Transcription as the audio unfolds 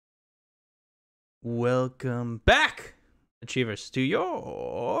Welcome back, Achievers, to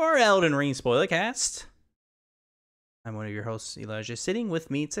your Elden Ring Spoilercast. I'm one of your hosts, Elijah. Sitting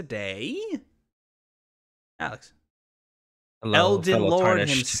with me today, Alex. Hello, Elden fellow Lord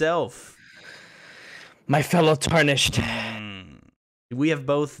tarnished. himself. My fellow tarnished. We have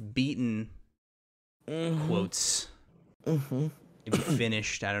both beaten quotes. If you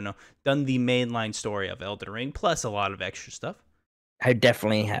finished, I don't know, done the mainline story of Elden Ring, plus a lot of extra stuff. I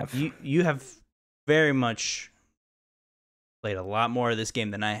definitely have. You have very much played a lot more of this game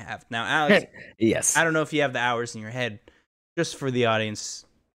than I have. Now, Alex, yes. I don't know if you have the hours in your head, just for the audience,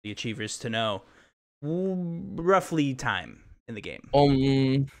 the Achievers, to know roughly time in the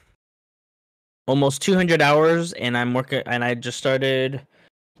game. Almost 200 hours, and I'm working. And I just started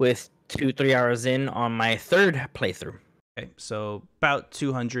with 2-3 hours in on my third playthrough. Okay, so about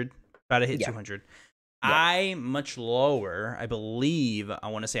 200, about to hit 200. Yeah. I'm much lower. I believe I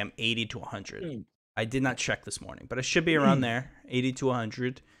want to say I'm 80 to 100. I did not check this morning, but I should be around there, 80 to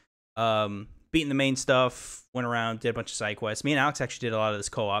 100. Beating the main stuff, went around, did a bunch of side quests. Me and Alex actually did a lot of this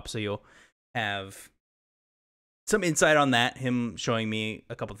co-op, so you'll have some insight on that, him showing me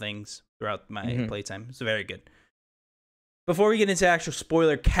a couple things throughout my playtime. It's very good. Before we get into actual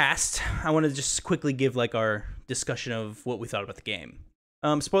spoiler cast, I want to just quickly give like our discussion of what we thought about the game.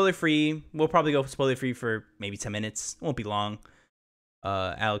 Spoiler free. We'll probably go spoiler free for maybe 10 minutes. It won't be long.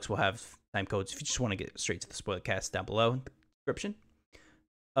 Alex will have time codes if you just want to get straight to the spoiler cast down below in the description.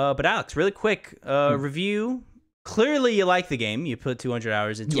 But Alex, really quick review. Clearly, you like the game. You put 200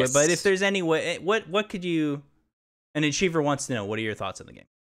 hours into it. But if there's any way, what could you? An achiever wants to know. What are your thoughts on the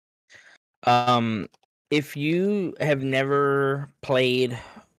game? If you have never played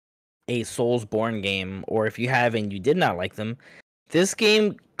a Soulsborne game, or if you have and you did not like them, this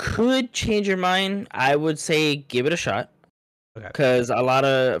game could change your mind. I would say give it a shot. Okay. Because a lot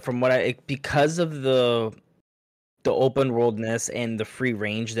of, because of the open worldness and the free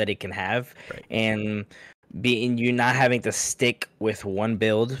range that it can have, and being you not having to stick with one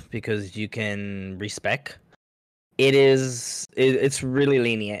build because you can respec. It's really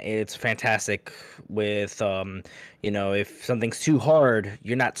lenient. It's fantastic with if something's too hard,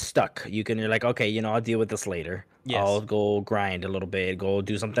 you're not stuck. You're like, okay, I'll deal with this later. Yes. I'll go grind a little bit, go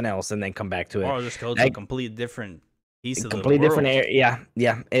do something else, and then come back to it. Or just go to a completely different piece of the world. Completely different area.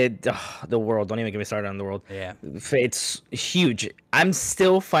 Yeah. The world. Don't even get me started on the world. Yeah. It's huge. I'm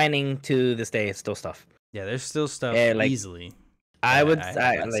still finding to this day. It's still stuff. Yeah, there's still stuff easily.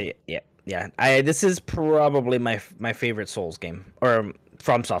 This is probably my favorite Souls game, or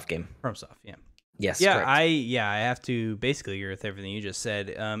FromSoft game. FromSoft, yeah. Yes. Yeah, correct. I have to basically agree with everything you just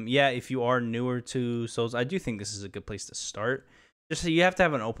said. Yeah, if you are newer to Souls, I do think this is a good place to start. Just so you have to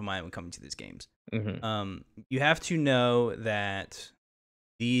have an open mind when coming to these games. You have to know that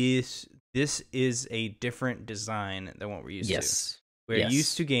this is a different design than what we're used to. We're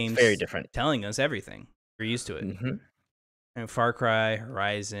used to games very different, telling us everything. We're used to it. And Far Cry,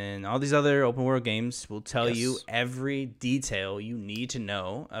 Horizon, all these other open world games will tell you every detail you need to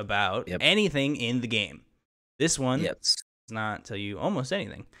know about anything in the game. This one does not tell you almost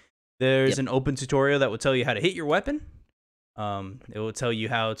anything. There's an open tutorial that will tell you how to hit your weapon. It will tell you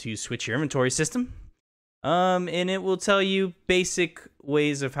how to switch your inventory system. And it will tell you basic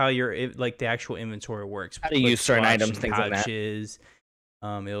ways of how the actual inventory works. How to use certain items, things like that. It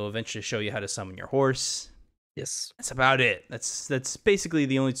will eventually show you how to summon your horse. Yes, that's about it. That's basically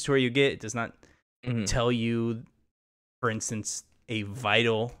the only tutorial you get. It does not tell you, for instance, a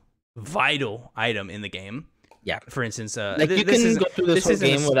vital item in the game. Yeah. For instance, you can go through this whole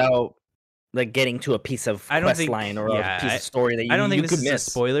game without getting to a piece of quest line or a piece of story that you could miss. I don't think this is a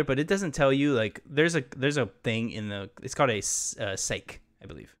spoiler, but it doesn't tell you there's a thing in the. It's called a psych, I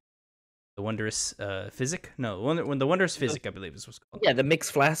believe. The Wondrous Physic? No, the Wondrous Physic, I believe is what's called. Yeah, the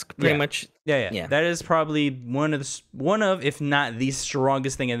mixed flask, pretty much. Yeah. That is probably one of, if not the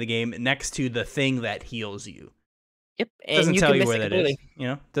strongest thing in the game, next to the thing that heals you. Yep, and doesn't tell you where that is.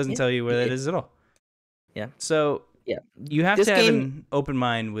 Doesn't tell you where that is at all. Yeah. So you have to have an open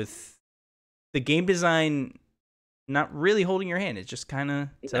mind with the game design not really holding your hand. It just kind of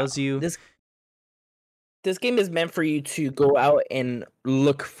tells you. This game is meant for you to go out and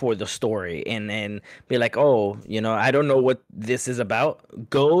look for the story and be like, oh, I don't know what this is about.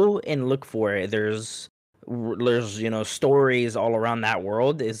 Go and look for it. There's stories all around that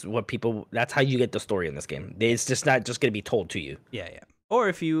world is what people. That's how you get the story in this game. It's just not just gonna be told to you. Yeah. Or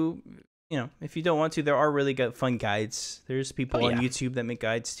if you don't want to, there are really good fun guides. There's people on YouTube that make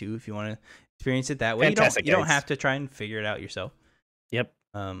guides too. If you want to experience it that way, you don't have to try and figure it out yourself. Yep.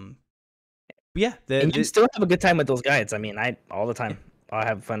 Yeah, and you still have a good time with those guides. I mean, all the time. I'll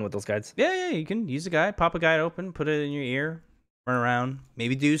have fun with those guides. Yeah, you can use a guide, pop a guide open, put it in your ear, run around.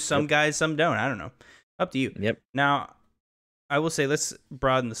 Maybe do some guides, some don't. I don't know. Up to you. Yep. Now, I will say let's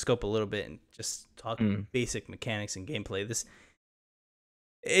broaden the scope a little bit and just talk basic mechanics and gameplay.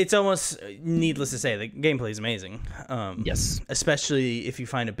 It's almost needless to say the gameplay is amazing. Yes. Especially if you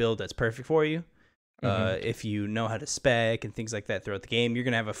find a build that's perfect for you. If you know how to spec and things like that throughout the game, you're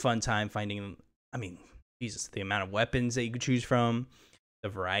gonna have a fun time finding. I mean, Jesus, the amount of weapons that you could choose from, the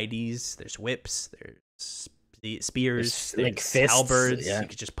varieties. There's whips. There's spears. There's like halberds. Yeah. You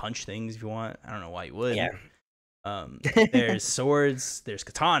could just punch things if you want. I don't know why you would. Yeah. There's swords. There's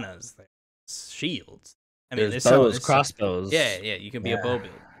katanas. There's shields. I mean, there's bows, crossbows. Yeah. You can be a bow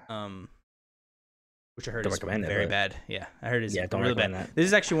build. Which I heard is very bad. Yeah, I heard it's really bad. That. This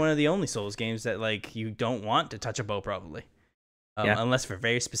is actually one of the only Souls games that like you don't want to touch a bow probably, unless for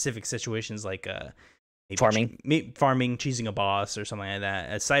very specific situations like farming, cheesing a boss or something like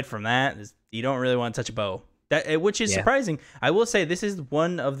that. Aside from that, you don't really want to touch a bow. Which is surprising. I will say this is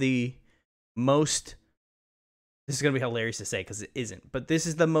one of the most. This is gonna be hilarious to say because it isn't, but this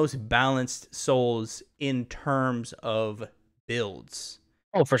is the most balanced Souls in terms of builds.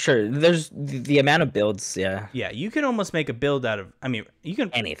 Oh, for sure. There's the amount of builds, yeah. Yeah, you can almost make a build out of... I mean, you can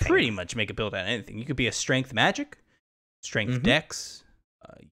anything. Pretty much make a build out of anything. You could be a strength magic, strength dex,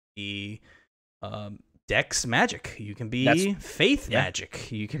 dex magic. You can be faith magic.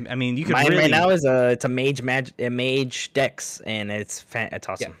 You can... I mean, you can Mine right now is it's a mage dex, and it's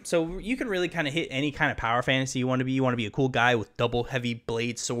awesome. Yeah. So you can really kind of hit any kind of power fantasy you want to be. You want to be a cool guy with double heavy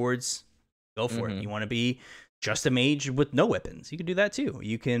blade swords. Go for it. You want to be... just a mage with no weapons. You can do that too.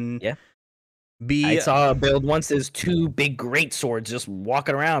 You can be... I saw a build once. There's 2 big great swords just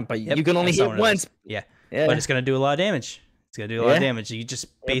walking around, but you can only hit once. Yeah. But it's going to do a lot of damage. It's going to do a lot of damage. You just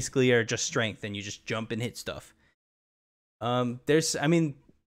basically are just strength and you just jump and hit stuff. I mean,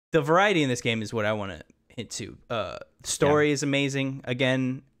 the variety in this game is what I want to hit to. Story is amazing.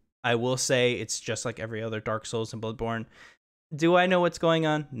 Again, I will say it's just like every other Dark Souls and Bloodborne. Do I know what's going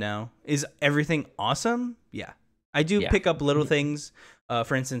on? No. Is everything awesome? Yeah. I do pick up little things.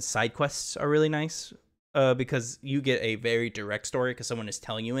 For instance, side quests are really nice because you get a very direct story because someone is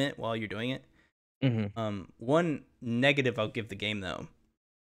telling you it while you're doing it. One negative I'll give the game, though.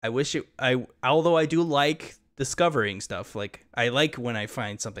 Although I do like discovering stuff, like I like when I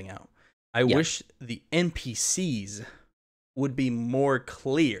find something out. I wish the NPCs would be more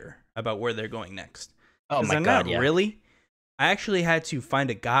clear about where they're going next. Oh my God, really. I actually had to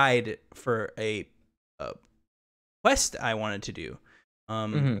find a guide for a quest I wanted to do.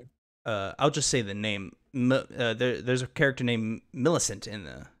 I'll just say the name. There's a character named Millicent in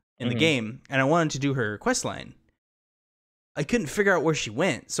the game, and I wanted to do her quest line. I couldn't figure out where she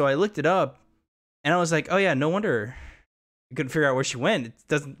went, so I looked it up, and I was like, "Oh yeah, no wonder I couldn't figure out where she went. It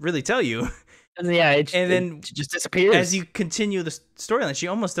doesn't really tell you." Yeah, it just disappears as you continue the storyline. She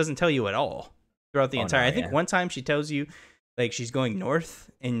almost doesn't tell you at all throughout the entire. I think one time she tells you. Like she's going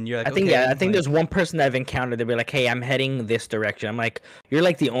north, and you're like, I think there's one person that I've encountered. They'll be like, "Hey, I'm heading this direction." I'm like, "You're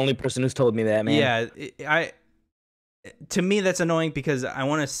like the only person who's told me that, man." Yeah, to me that's annoying because I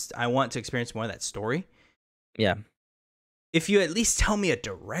want to experience more of that story. Yeah. If you at least tell me a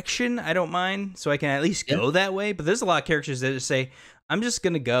direction, I don't mind, so I can at least go that way. But there's a lot of characters that just say, "I'm just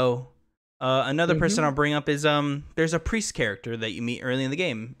gonna go." Another person I'll bring up is there's a priest character that you meet early in the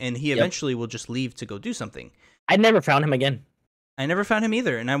game, and he eventually will just leave to go do something. I never found him again. I never found him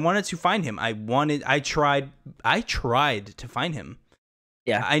either, and I wanted to find him. I tried to find him.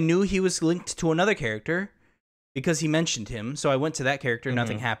 Yeah. I knew he was linked to another character because he mentioned him, so I went to that character,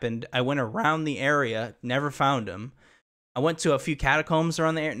 nothing happened. I went around the area, never found him. I went to a few catacombs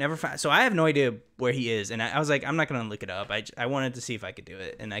around the area, never found. So I have no idea where he is, and I was like, I'm not gonna look it up. I wanted to see if I could do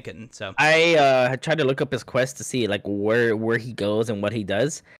it, and I couldn't. So I tried to look up his quest to see like where he goes and what he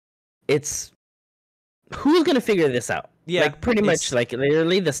does. It's who's gonna figure this out? Yeah, like pretty much like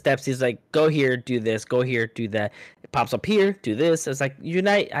literally the steps. He's like, go here, do this, go here, do that. It pops up here, do this. It's like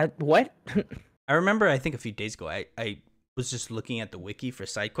what? I remember, I think a few days ago, I was just looking at the wiki for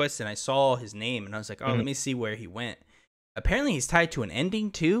side quests, and I saw his name, and I was like, oh, let me see where he went. Apparently, he's tied to an ending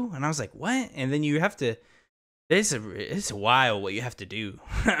too, and I was like, what? And then you have to. It's a while what you have to do.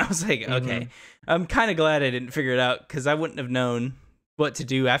 I was like, okay, I'm kind of glad I didn't figure it out because I wouldn't have known what to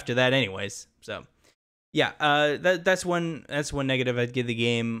do after that, anyways. So. Yeah, that's one negative I'd give the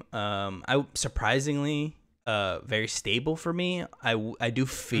game. I surprisingly very stable for me. I do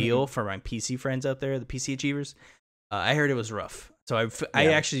feel for my PC friends out there, the PC achievers. I heard it was rough, so I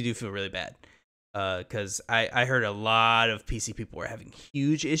actually do feel really bad because I heard a lot of PC people were having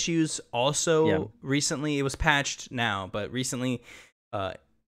huge issues. Also, recently it was patched now, but recently uh,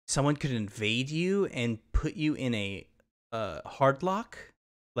 someone could invade you and put you in a hard lock,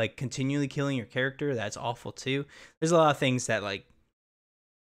 like continually killing your character. That's awful too. There's a lot of things that, like,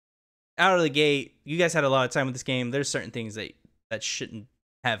 out of the gate, you guys had a lot of time with this game. There's certain things that shouldn't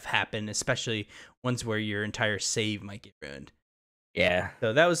have happened, especially ones where your entire save might get ruined. Yeah.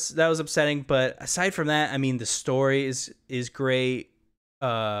 So that was upsetting. But aside from that, I mean, the story is great.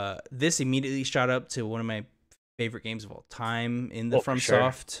 This immediately shot up to one of my favorite games of all time in the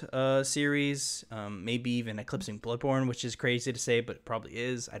FromSoft series. Maybe even eclipsing Bloodborne, which is crazy to say, but it probably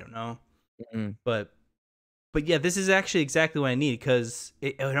is. I don't know. Mm-hmm. But yeah, this is actually exactly what I need, because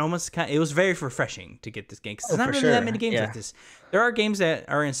it almost it was very refreshing to get this game, because there's not really that many games like this. There are games that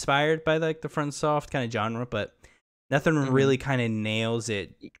are inspired by like the FromSoft kind of genre, but nothing really kind of nails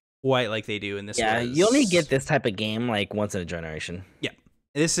it quite like they do in this. Yeah, you only get this type of game like once in a generation. Yeah,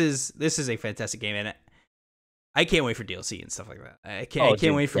 this is a fantastic game, and I can't wait for DLC and stuff like that. I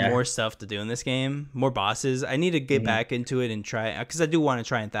can't wait for more stuff to do in this game, more bosses. I need to get back into it and try, because I do want to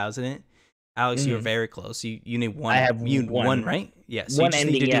try 1,000 it. Alex, you're very close. You need one. I have one, right? Yeah. So you just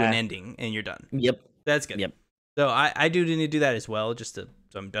need to do an ending, and you're done. Yep. That's good. Yep. So I do need to do that as well, so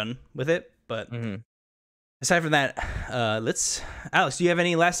I'm done with it. But aside from that, Alex, do you have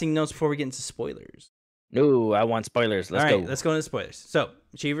any lasting notes before we get into spoilers? No, I want spoilers. Let's go. Let's go into spoilers. So,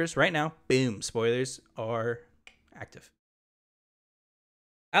 Achievers, right now, boom, spoilers are active.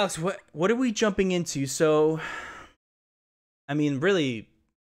 Alex, what are we jumping into? So, I mean, really,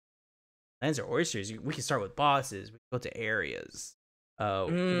 Lands are oysters. We can start with bosses. We can go to areas.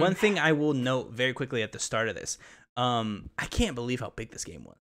 One thing I will note very quickly at the start of this, I can't believe how big this game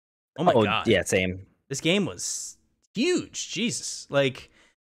was. Oh my god. Yeah, same. This game was huge. Jesus. Like,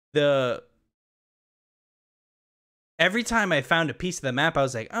 every time I found a piece of the map, I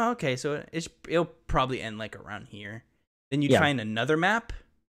was like, oh, okay, so it'll probably end like around here. Then you'd find another map,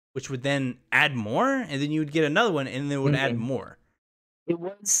 which would then add more, and then you would get another one, and then it would add more. It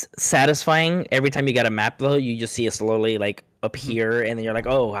was satisfying every time you got a map, though. You just see it slowly like appear, and then you're like,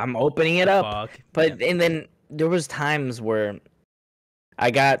 "Oh, I'm opening it up." But and then there was times where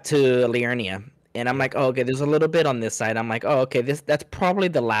I got to Liurnia, and I'm like, "Oh, okay, there's a little bit on this side." I'm like, "Oh, okay, that's probably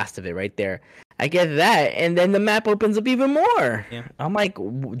the last of it right there." I get that, and then the map opens up even more. Yeah. I'm like,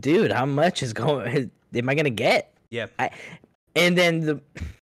 "Dude, how much am I gonna get?" Yeah. And then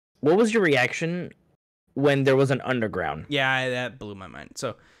what was your reaction when there was an underground? Yeah, that blew my mind.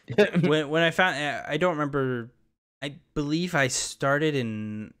 So when I found, I don't remember. I believe I started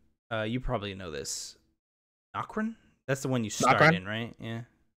in. You probably know this. Nocturne? That's the one you start in, right? Yeah.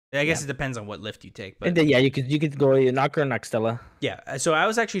 I guess it depends on what lift you take, but yeah, you could go Nocturne, Nocstella. Yeah. So I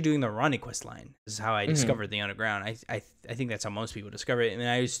was actually doing the Ronnie quest line. This is how I discovered the underground. I think that's how most people discover it. And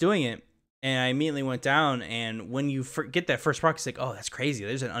I was doing it, and I immediately went down. And when you get that first rock, it's like, oh, that's crazy.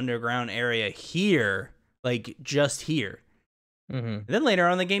 There's an underground area here. Like, just here. And then later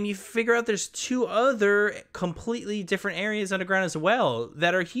on in the game, you figure out there's 2 other completely different areas underground as well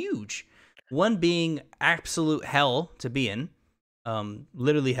that are huge. One being absolute hell to be in.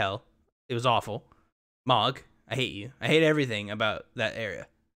 Literally hell. It was awful. Mog, I hate you. I hate everything about that area.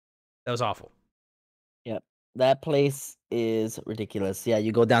 That was awful. Yep. That place is ridiculous. Yeah,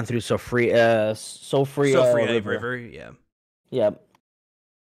 you go down through Sofria River. Yeah. Yep.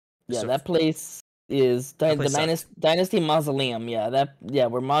 Yeah, that place is the Dynasty Mausoleum. Yeah,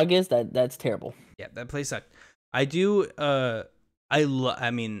 where Mog is, that's terrible. Yeah, that place sucked. I do I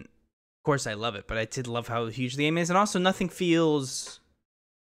mean, of course I love it, but I did love how huge the game is, and also nothing feels,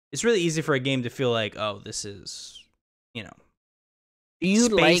 it's really easy for a game to feel like, oh, this is,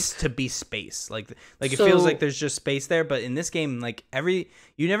 space to be space. Like it feels like there's just space there, but in this game, like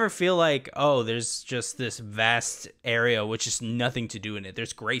you never feel like, oh, there's just this vast area which is nothing to do in it.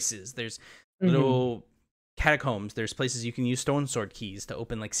 There's graces, there's little catacombs, there's places you can use stone sword keys to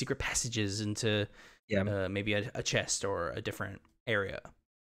open like secret passages into maybe a chest or a different area.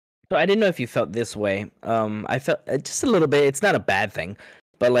 So I didn't know if you felt this way. I felt just a little bit. It's not a bad thing,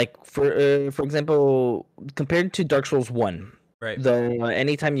 but like for example, compared to Dark Souls 1, right?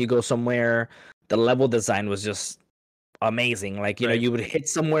 Anytime you go somewhere, the level design was just amazing. Like you would hit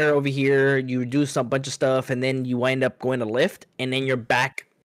somewhere over here, you would do some bunch of stuff, and then you wind up going to lift, and then you're back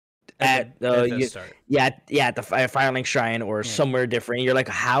at the start. At the Firelink Shrine or somewhere different. You're like,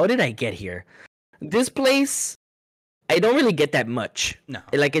 how did I get here? This place, I don't really get that much. No,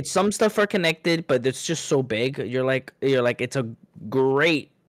 like it's some stuff are connected, but it's just so big. You're like it's a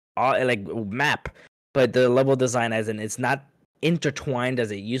great map, but the level design it's not intertwined as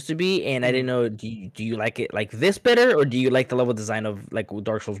it used to be. And I didn't know, do you like it like this better, or do you like the level design of like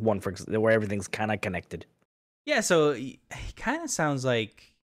Dark Souls 1, for example, where everything's kind of connected? Yeah, so he kind of sounds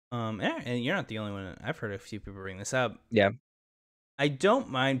like, and you're not the only one. I've heard a few people bring this up. Yeah. I don't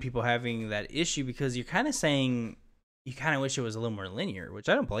mind people having that issue because you're kind of saying you kind of wish it was a little more linear, which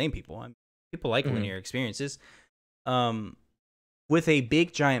I don't blame people. I mean, people like linear experiences. Um, with a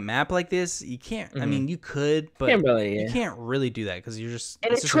big giant map like this, you can't. I mean, you could, but Can't really, you can't really do that because you're just.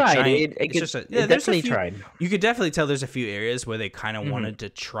 And It's it just tried. a giant. It It's just a it there's a definitely few. tried. You could definitely tell there's a few areas where they kind of wanted to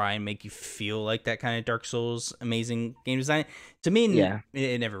try and make you feel like that kind of Dark Souls amazing game design. To me, Yeah.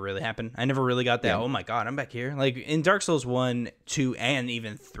 it never really happened. I never really got that. Yeah. Oh my god, I'm back here. Like in Dark Souls 1, 2, and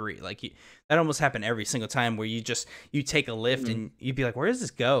even 3. Like that almost happened every single time where you take a lift and you'd be like, where does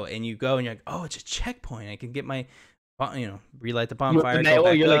this go? And you go and you're like, oh, it's a checkpoint. I can get my relight the bonfire.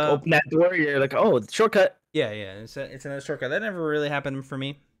 You're like, open that door. You're like, oh, shortcut. Yeah, it's another shortcut. That never really happened for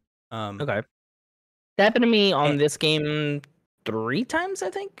me. Okay. That happened to me on this game 3 times, I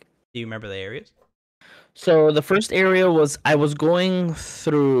think. Do you remember the areas? So the first area was I was going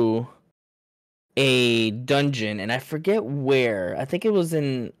through a dungeon, and I forget where. I think it was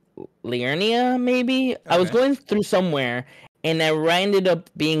in Liurnia, maybe. Okay. I was going through somewhere, and I ended up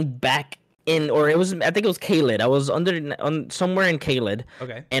being back in, or it was, I think it was Caelid. I was somewhere in Caelid.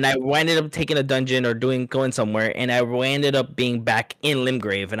 Okay. And I ended up taking a dungeon or going somewhere, and I ended up being back in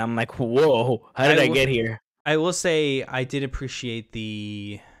Limgrave, and I'm like, whoa, how did I get here? I will say I did appreciate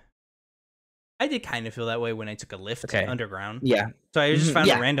I did kind of feel that way when I took a lift underground. Yeah. So I just found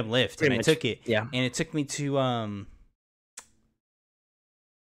a random lift and I took it. Yeah. And it took me to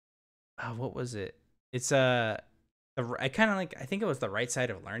what was it? It's I kind of like, I think it was the right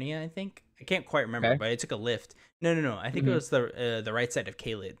side of Larnia, I think. I can't quite remember, but I took a lift. No. I think it was the right side of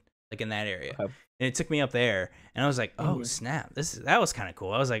Caelid, like in that area. Okay. And it took me up there and I was like, "Oh, snap. That was kind of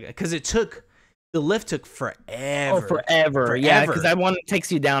cool." I was like, cuz the lift took forever. Oh, forever. Yeah, because that one takes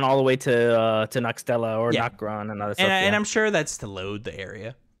you down all the way to Noxtella or Nokron and other stuff. And I'm sure that's to load the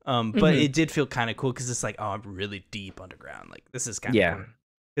area. But it did feel kind of cool because it's like, oh, I'm really deep underground. Like this is kind of cool.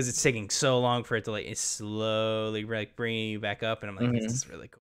 Because it's taking so long for it to it's slowly like bringing you back up, and I'm like, this is really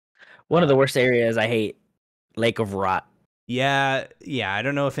cool. One of the worst areas I hate, Lake of Rot. Yeah. I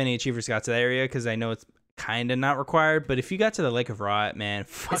don't know if any achievers got to that area because I know it's kind of not required, but if you got to the Lake of Rot, man,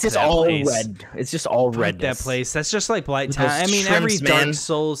 fuck it's just that all place. red. It's just all red. That place. That's just like Blight Town. I mean, every Dark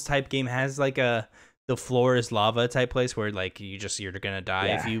Souls type game has like the floor is lava type place where like you're gonna die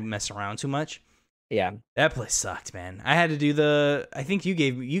if you mess around too much. Yeah, that place sucked, man. I had to do I think you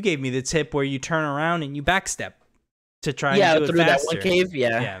gave me the tip where you turn around and you backstep to try and do it through faster. that one cave.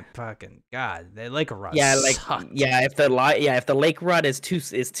 Yeah, fucking god, that Lake of Rot. Sucked. If the Lake Rot is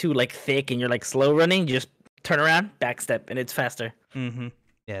too like thick and you're like slow running, you just turn around, backstep, and it's faster.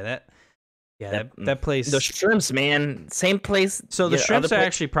 That place. The shrimps, man, same place. So the shrimps are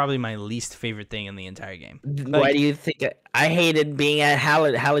actually probably my least favorite thing in the entire game. Why do you think I hated being at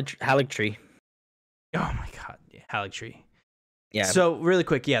Haligtree? Oh my god, Haligtree. Yeah. So really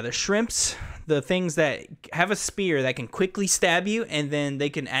quick, the shrimps, the things that have a spear that can quickly stab you, and then they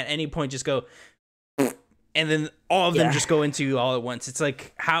can at any point just go, and then all of them just go into you all at once. It's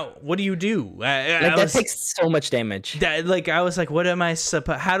like, what do you do? That takes so much damage. I was like, what am I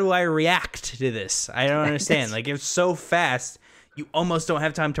how do I react to this? I don't understand. Like, it's so fast, you almost don't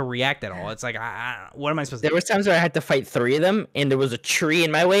have time to react at all. It's like, what am I supposed to do? There was times where I had to fight 3 of them, and there was a tree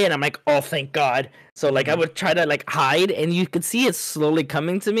in my way, and I'm like, oh, thank God. So, like, I would try to, like, hide, and you could see it slowly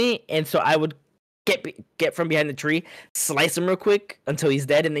coming to me, and so I would get from behind the tree, slice him real quick until he's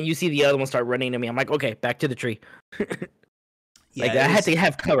dead, and then you see the other one start running to me. I'm like, okay, back to the tree. I had to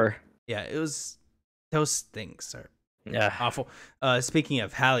have cover. Yeah, it was, those things are awful. Speaking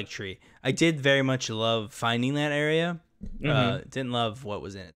of Haligtree, I did very much love finding that area. Didn't love what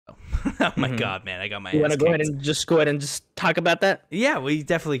was in it though. Oh my god, man, I got my. You want to go ahead and just talk about that? Yeah, we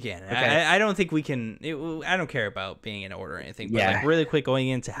definitely can. Okay. I don't think we can. I don't care about being in order or anything. But like really quick, going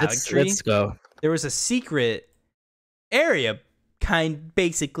into Haligtree, let's go. There was a secret area,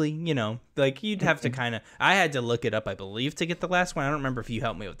 basically, like you'd have to kind of. I had to look it up, I believe, to get the last one. I don't remember if you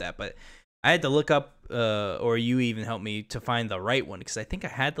helped me with that, but I had to look up, or you even helped me to find the right one because I think I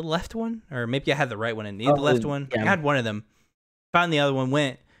had the left one, or maybe I had the right one and needed the left one. Yeah. I had one of them. Found the other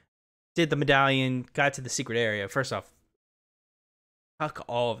one, did the medallion, got to the secret area. First off, fuck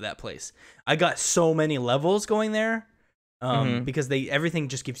all of that place. I got so many levels going there, because everything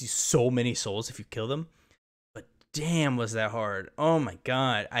just gives you so many souls if you kill them. But damn, was that hard! Oh my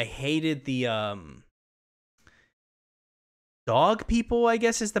god, I hated the dog people, I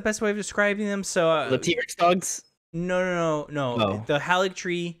guess is the best way of describing them. So the T-Rex dogs? No. Oh. The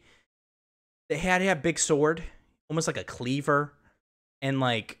Haligtree, they had a big sword, almost like a cleaver, and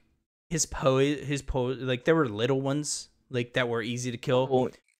like like there were little ones like that were easy to kill. Oh,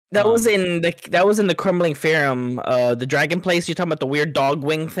 that was in the Crumbling Farum, the dragon place. You're talking about the weird dog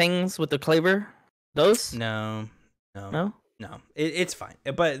wing things with the claver? Those? No. No? It's fine.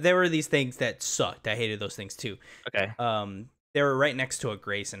 But there were these things that sucked. I hated those things too. Okay. They were right next to a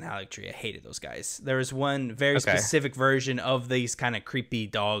Grace and Haligtree. I hated those guys. There was one very specific version of these kind of creepy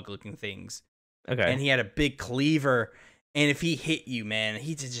dog-looking things. Okay. And he had a big cleaver, and if he hit you, man,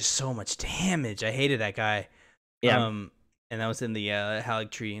 he did just so much damage. I hated that guy. Yeah. And that was in the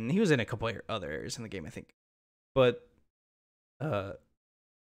Haligtree, and he was in a couple other areas in the game, I think. But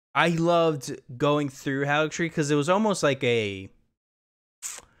I loved going through Haligtree because it was almost like Haligtree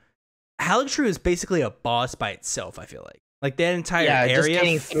is basically a boss by itself, I feel like. Like that entire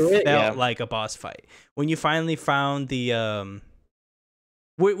area felt like a boss fight. When you finally found the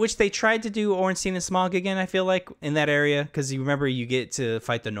which they tried to do Ornstein and Smog again, I feel like, in that area, because you remember you get to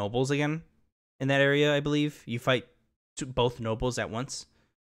fight the nobles again in that area, I believe. You fight both nobles at once.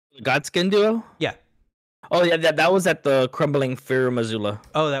 Godskin duo? Yeah. Oh yeah, that was at the Crumbling Farum Azula.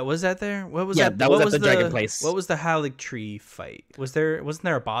 Oh, that was that there? What was that? That was at the dragon place. What was the Haligtree fight? Wasn't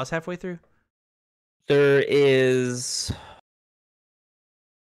there a boss halfway through? There is.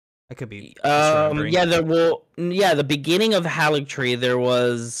 I could be. The beginning of Haligtree there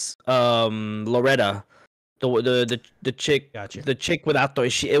was Loretta, the chick. Gotcha. The chick without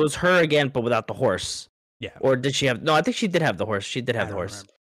it was her again, but without the horse. Yeah. Or did she have? No, I think she did have the horse. She did have the horse.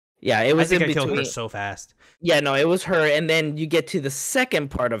 Remember. Yeah, it was. I think I killed her so fast. Yeah, no, it was her, and then you get to the second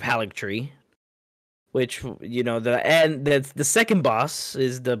part of Haligtree, which the second boss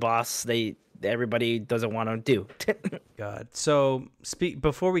is the boss everybody doesn't want to do. God. So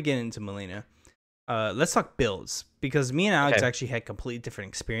before we get into Malenia, let's talk builds, because me and Alex actually had completely different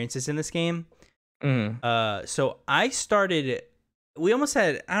experiences in this game. So I started. We almost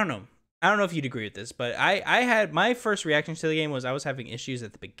had. I don't know if you'd agree with this, but I had my first reaction to the game was I was having issues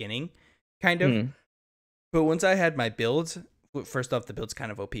at the beginning, kind of. But once I had my builds, first off, the build's kind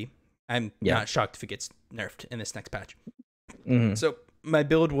of OP. I'm not shocked if it gets nerfed in this next patch. So my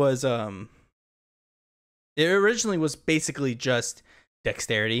build was it originally was basically just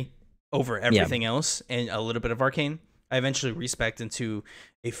dexterity over everything else and a little bit of arcane. I eventually respec'd into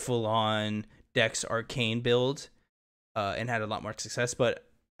a full-on dex arcane build and had a lot more success, but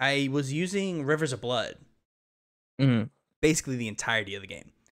I was using Rivers of Blood basically the entirety of the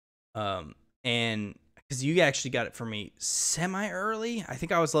game. And because you actually got it for me semi-early. I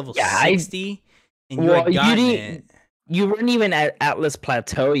think I was level 60, and you had gotten it. You weren't even at Atlas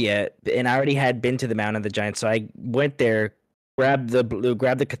Plateau yet, and I already had been to the Mountain of the Giants, so I went there, grabbed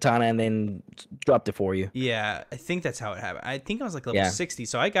the katana, and then dropped it for you. Yeah, I think that's how it happened. I think I was like level 60,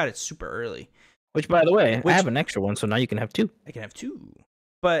 so I got it super early. Which, by the way, I have an extra one, so now you can have two. I can have two.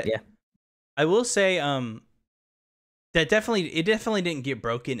 But I will say, that definitely didn't get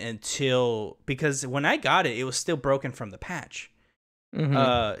broken until, because when I got it, it was still broken from the patch.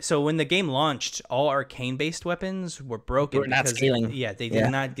 So when the game launched, all arcane based weapons were broken. They were not scaling. Yeah, they did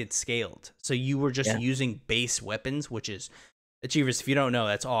not get scaled. So you were just using base weapons, which is, Achievers, if you don't know,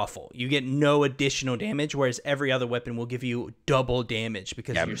 that's awful. You get no additional damage, whereas every other weapon will give you double damage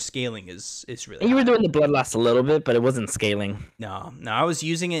because your scaling is really You were doing the blood loss a little bit, but it wasn't scaling. No, I was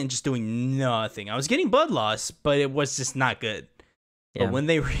using it and just doing nothing. I was getting blood loss, but it was just not good. Yeah. But when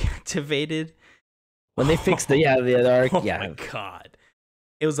they reactivated, when they fixed the arc, oh my god,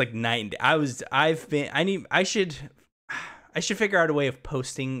 it was like night and day. I should figure out a way of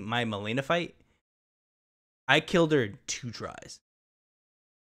posting my Malenia fight. I killed her in 2 tries.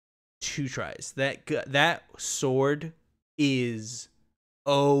 2 tries. That sword is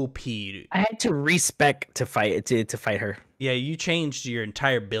OP, dude. I had to respec to fight her. Yeah, you changed your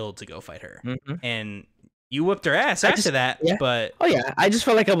entire build to go fight her, and you whipped her ass after that. Yeah. But I just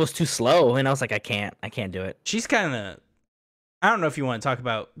felt like I was too slow, and I was like, I can't do it. She's kind of, I don't know if you want to talk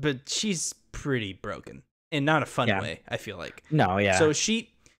about, but she's pretty broken in not a fun way. I feel like So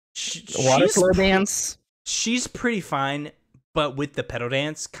water flow dance. She's pretty fine, but with the pedal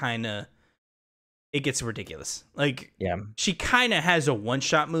dance, kind of, it gets ridiculous. Like, she kind of has a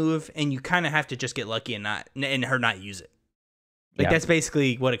one-shot move, and you kind of have to just get lucky and her not use it. Like, that's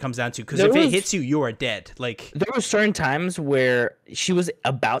basically what it comes down to. Because if it hits you, you are dead. Like, there were certain times where she was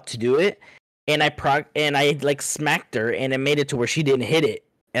about to do it, and I like smacked her, and it made it to where she didn't hit it.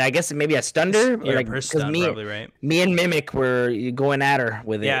 And I guess maybe I stunned her. Yeah, like, her stun, probably, right? Me and Mimic were going at her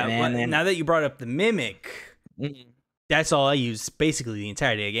with it. Yeah, man. Now that you brought up the Mimic, that's all I use basically the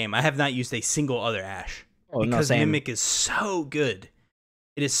entirety of the game. I have not used a single other Ash. Because Mimic is so good.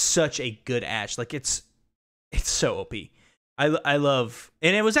 It is such a good Ash. Like, it's so OP. I love,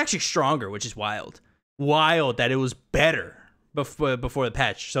 and it was actually stronger, which is wild. Wild that it was better before the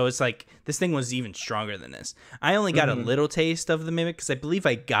patch. So it's like this thing was even stronger than this. I only got a little taste of the Mimic because I believe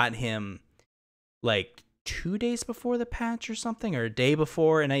I got him like 2 days before the patch or something, or a day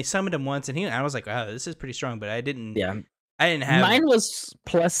before, and I summoned him once, and I was like, wow, this is pretty strong, but I didn't. Yeah. I didn't have. Mine was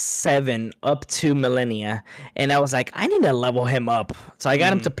 +7 up to Malenia, and I was like, I need to level him up. So I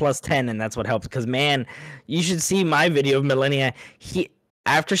got him to +10, and that's what helped. Because man, you should see my video of Malenia.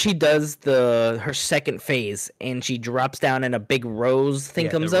 After she does her second phase, and she drops down, and a big rose thing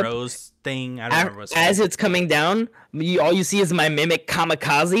comes up. Rose thing. I don't remember what's as it's coming down, all you see is my Mimic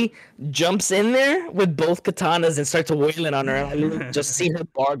Kamikaze jumps in there with both katanas and starts wailing on her. I literally just see her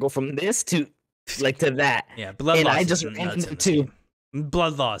bar go from this to that. Yeah, blood and loss I just is ran nuts into two.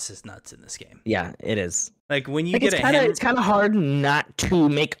 Blood loss is nuts in this game. Yeah, it is. Like when you get it's kind of hard not to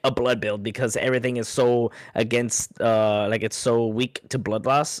make a blood build because everything is so against it's so weak to blood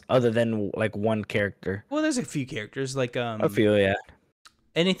loss other than like one character. Well, there's a few characters like a few, yeah.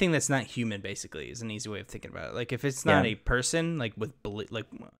 Anything that's not human basically is an easy way of thinking about it. Like if it's not a person like with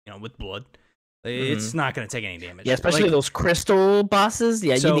with blood, it's not going to take any damage. Yeah, especially those crystal bosses.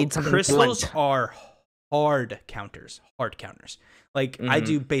 Yeah, you need something crystals blunt. Are hard counters. Like I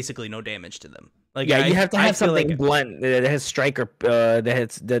do basically no damage to them. Like you have to have something blunt that has strike or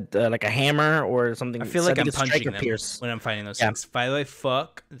like a hammer or something. I feel like I'm punching them when I'm fighting those things. By the way,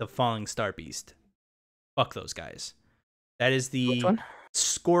 fuck the Falling Star Beast. Fuck those guys. That is the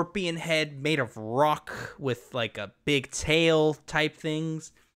scorpion head made of rock with like a big tail type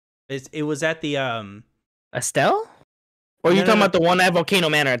things. It was at the Estelle? Or are you talking about the one at Volcano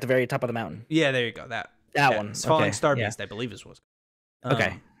Manor at the very top of the mountain? Yeah, there you go. That one. Falling Star Beast, I believe it was.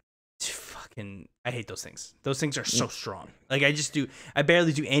 Okay. Fucking, I hate those things. Those things are so strong. Like I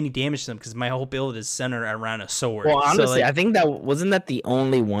barely do any damage to them because my whole build is centered around a sword. Well, honestly, I think wasn't that the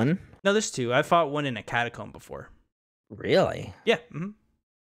only one? No, there's two. I fought one in a catacomb before. Really? Yeah.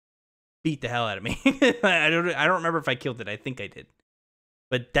 Beat the hell out of me. I don't remember if I killed it. I think I did.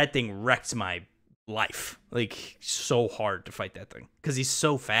 But that thing wrecked my life. Like so hard to fight that thing because he's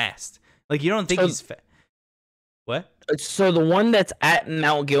so fast. Like you don't think he's fast. What? So the one that's at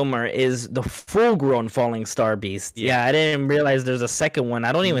Mount Gilmer is the full-grown Falling Star Beast. Yeah, I didn't realize there's a second one.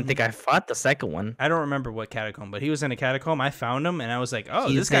 I don't even think I fought the second one. I don't remember what catacomb, but he was in a catacomb. I found him, and I was like,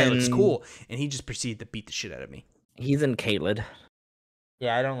 oh, this guy looks cool. And he just proceeded to beat the shit out of me. He's in Caelid.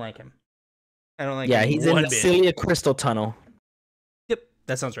 Yeah, I don't like him. Yeah, he's in the Celia Crystal Tunnel. Yep,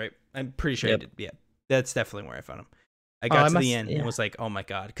 that sounds right. I'm pretty sure I did. Yeah, that's definitely where I found him. I got to the end and was like, oh my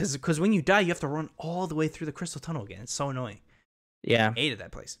god. Because when you die, you have to run all the way through the crystal tunnel again. It's so annoying. Yeah. I hated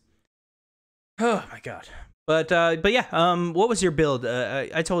that place. Oh my god. But yeah, what was your build?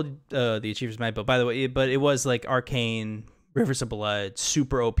 I told the Achievers my build, by the way, but it was like Arcane, Rivers of Blood,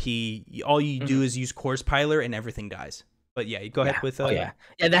 super OP. All you do is use Corpse Piler and everything dies. But yeah, you go ahead with yeah,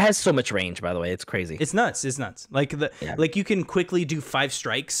 that has so much range, by the way. It's crazy. It's nuts. Like like you can quickly do 5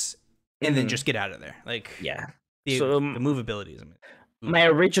 strikes and then just get out of there. Like the movability is amazing.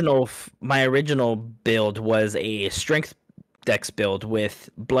 My original build was a strength dex build with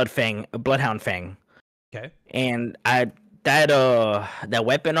Bloodhound Fang. Okay. And that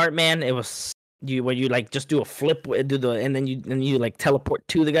weapon art, man, it was where you like just do a flip, and then you like teleport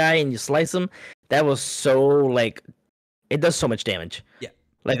to the guy and you slice him. That was so like it does so much damage. Yeah.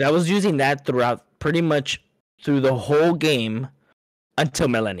 Like I was using that throughout pretty much through the whole game until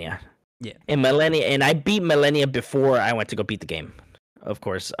Malenia. Yeah. And I beat Malenia before I went to go beat the game, of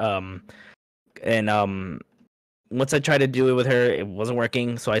course. Once I tried to do it with her, it wasn't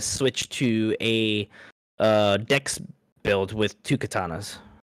working, so I switched to a dex build with 2 katanas.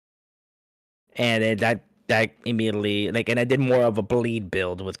 And that immediately and I did more of a bleed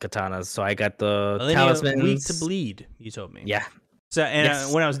build with katanas, so I got the talismans. Weak to bleed, you told me. Yeah. So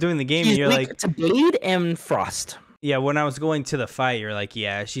when I was doing the game, she's you're weak like to bleed and frost. Yeah, when I was going to the fight, you're like,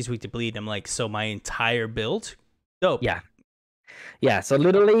 yeah, she's weak to bleed. I'm like, so my entire build? Dope. Yeah. Yeah, so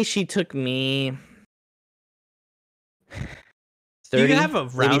literally she took me 30, you have a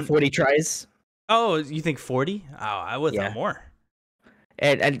round... maybe 40 tries. Oh, you think 40? Oh, I would thought more.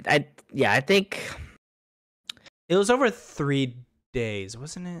 And I think... It was over 3 days,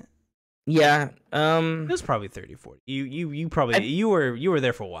 wasn't it? Yeah. It was probably 30, 40. You probably you were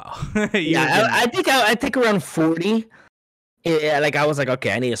there for a while. I think around 40. Yeah, like I was like,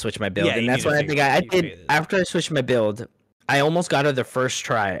 okay, I need to switch my build, and that's what I think I did. After I switched my build, I almost got her the first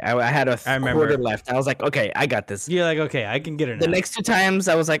try. I had a quarter left. I was like, okay, I got this. You're like, okay, I can get her now. The next 2 times,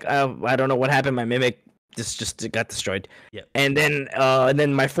 I was like, I don't know what happened. My Mimic just got destroyed. Yeah. And then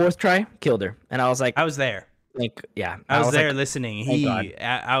my 4th try killed her, and I was like, I was there. Like, yeah, I was there like, listening. thank God.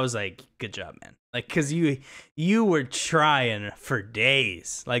 I was like, good job, man. Like, cause you were trying for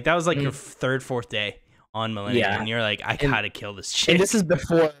days. Like that was like your third, fourth day on Malenia, Yeah, and you're like, I and gotta kill this and chick.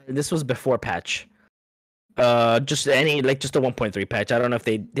 this was before patch. Just a 1.3 patch. I don't know if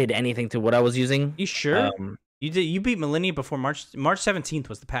they did anything to what I was using. You sure? You beat Malenia before March 17th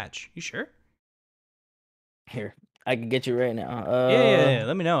was the patch. You sure? Here, I can get you right now. Yeah.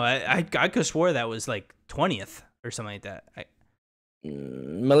 Let me know. I could have swore that was like 20th or something like that.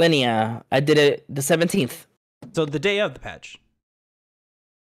 Malenia. I did it the 17th. So the day of the patch.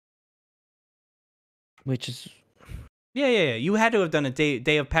 Which is Yeah. You had to have done a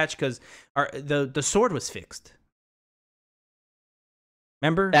day of patch because the sword was fixed.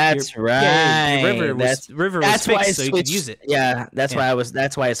 Remember? That's right. Yeah, River was fixed, so you could use it. Yeah, that's why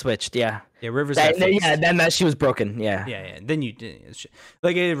I switched. Yeah. Yeah, River's fixed. Yeah, then that she was broken. Yeah. Yeah. Then you did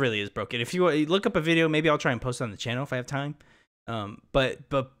like it really is broken. If you look up a video, maybe I'll try and post it on the channel if I have time. But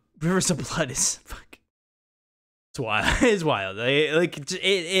Rivers of Blood is fuck. It's wild. It's wild. Like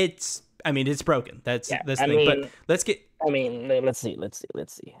it's. I mean, it's broken. That's the thing. But let's get. I mean, let's see.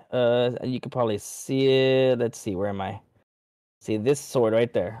 You can probably see it. Let's see. Where am I? See this sword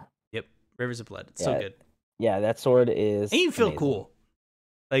right there. Yep, Rivers of Blood. It's so good. Yeah, that sword is. And you feel cool.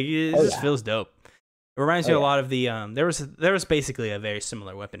 Like it just feels dope. It reminds me a lot of the there was basically a very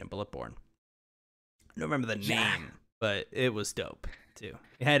similar weapon in Bloodborne. I don't remember the name, but it was dope too.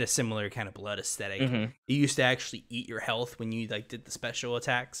 It had a similar kind of blood aesthetic. You used to actually eat your health when you like did the special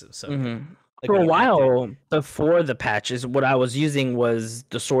attacks. So like, for a while before the patches, what I was using was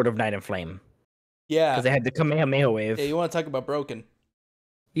the Sword of Night and Flame. Yeah, because they had the Kamehameha wave. Yeah, you want to talk about broken?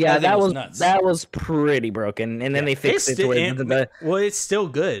 Yeah, that was pretty broken, and then they fixed it. Well, it's still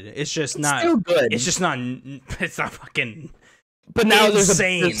good. It's just not. Still good. It's just not. It's not fucking. But now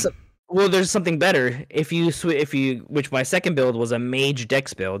insane. There's something better. If you which my second build was a mage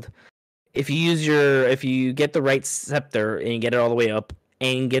dex build. If you get the right scepter and you get it all the way up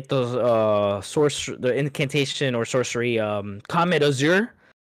and get the incantation or sorcery Comet Azure,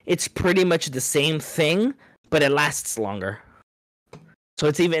 it's pretty much the same thing, but it lasts longer. So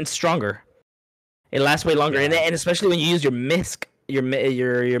it's even stronger. It lasts way longer, and especially when you use your mix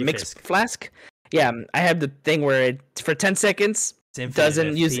flask. Yeah, I have the thing where it for 10 seconds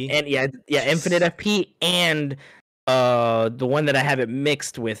doesn't use infinite FP, and the one that I have it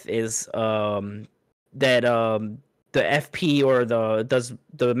mixed with is the FP or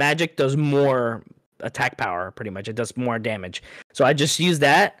the magic does more attack power. Pretty much, it does more damage. So I just use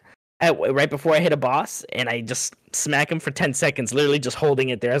that right before I hit a boss, and I just smack him for 10 seconds, literally just holding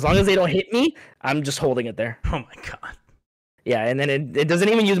it there. As long as they don't hit me, I'm just holding it there. Oh my god. Yeah, and then it doesn't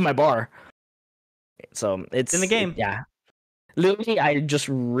even use my bar. So it's in the game. Yeah. Literally, I just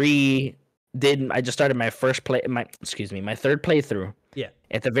started my third playthrough. Yeah.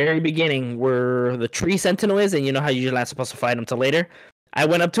 At the very beginning, where the tree sentinel is, and you know how you're not supposed to fight him till later. I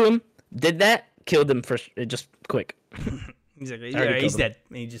went up to him, did that, killed him for just quick. He's like, yeah, he's dead.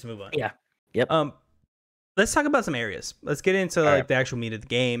 And you just move on. Yeah. Yep. Let's talk about some areas. Let's get into the actual meat of the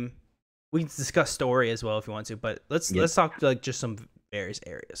game. We can discuss story as well if you want to, but let's talk like just some various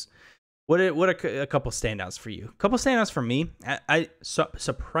areas. What are a couple standouts for you? A couple standouts for me.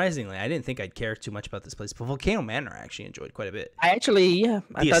 Surprisingly, I didn't think I'd care too much about this place, but Volcano Manor I actually enjoyed quite a bit. I thought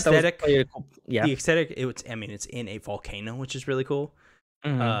aesthetic, that was cool. Yeah. The aesthetic, it's in a volcano, which is really cool.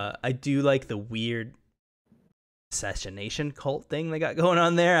 I do like the weird assassination cult thing they got going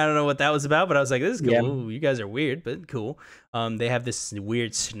on there. I don't know what that was about, but I was like, this is cool. Yeah. Ooh, you guys are weird, but cool. They have this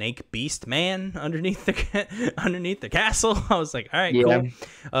weird snake beast man underneath the castle. I was like, all right, cool.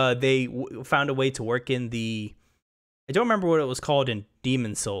 They found a way to work in I don't remember what it was called in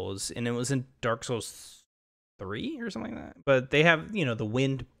Demon Souls, and it was in Dark Souls 3 or something like that. But they have, the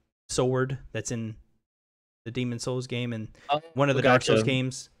wind sword that's in the Demon Souls game and one of the Dark Souls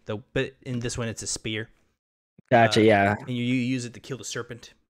games. But in this one, it's a spear. Gotcha, yeah. And you use it to kill the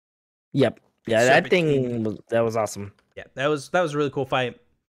serpent. Yep. Yeah, that thing was awesome. Yeah, that was a really cool fight.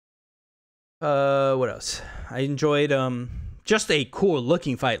 What else? I enjoyed just a cool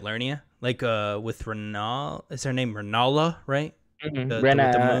looking fight, Lernia. Like with Renala. Is her name Renala, right?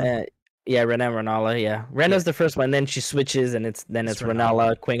 Rena, Renala, yeah. Rena's the first one, then she switches and it's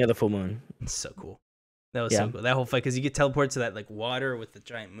Renala, Queen of the Full Moon. It's so cool. That was so cool. That whole fight, because you get teleported to that like water with the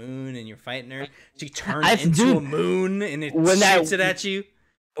giant moon, and you're fighting her. She turns into a moon, and it shoots it at you.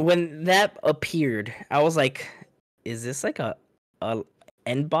 When that appeared, I was like, "Is this like a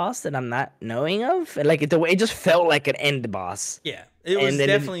end boss that I'm not knowing of?" And like the way it just felt like an end boss. Yeah, it was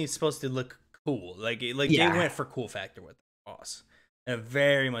definitely supposed to look cool. They went for cool factor with the boss. And I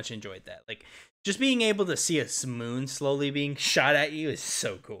very much enjoyed that. Like, just being able to see a moon slowly being shot at you is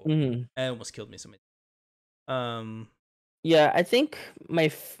so cool. Mm-hmm. It almost killed me so much. Yeah, I think my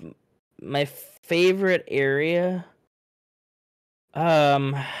favorite area.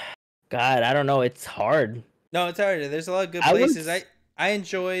 God, I don't know. It's hard. No, it's hard. There's a lot of good places. I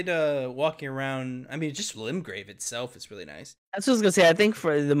enjoyed walking around. I mean, just Limgrave itself is really nice. That's what I was gonna say. I think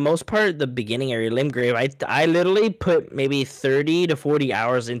for the most part, the beginning area, Limgrave, I literally put maybe 30 to 40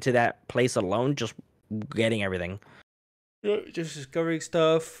 hours into that place alone, just getting everything. Yeah, just discovering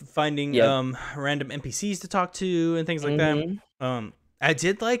stuff, finding random NPCs to talk to, and things like that. I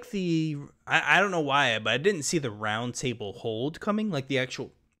did like I don't know why, but I didn't see the round table hold coming, like the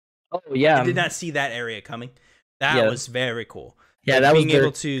actual. Oh yeah, I did not see that area coming. That was very cool. Yeah, like that being was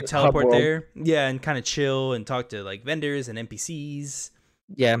able to teleport there. Yeah, and kind of chill and talk to like vendors and NPCs.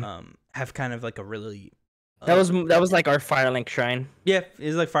 Yeah. Have kind of like a really. That was like our Firelink Shrine. Yeah,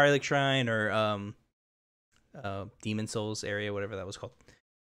 it's like Firelink Shrine or Demon Souls area, whatever that was called.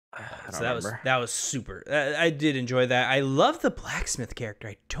 That was super. I did enjoy that. I love the blacksmith character.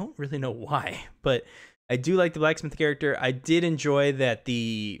 I don't really know why, but I do like the blacksmith character. I did enjoy that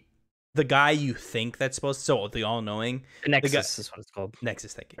the guy you think that's supposed to, so the all-knowing. The Nexus is what it's called.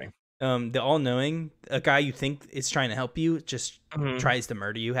 Nexus, thank you. Right. The all-knowing, a guy you think is trying to help you just tries to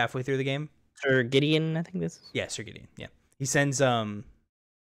murder you halfway through the game. Sir Gideon, I think this is. Yeah, Sir Gideon. Yeah. He sends does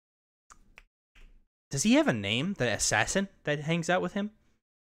he have a name? The assassin that hangs out with him?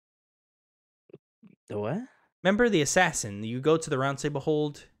 The what? Remember the assassin? You go to the round table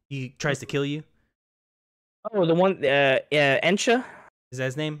hold, he tries to kill you. Oh, the one Ensha? Is that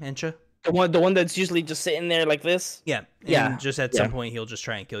his name? Ensha? The one that's usually just sitting there like this? Yeah. And just at some point he'll just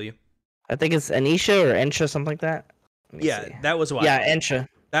try and kill you. I think it's Anisha or Ensha, something like that. Yeah, that was wild. Yeah, Ensha.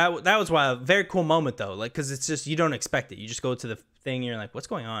 That was wild. Very cool moment though, like because it's just you don't expect it. You just go to the thing, and you're like, "What's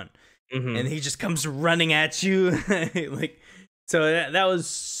going on?" And he just comes running at you, like. So that was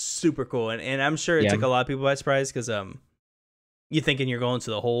super cool, and I'm sure it took a lot of people by surprise because you're thinking you're going to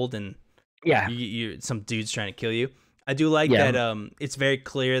the hold, and you some dude's trying to kill you. I do like that. It's very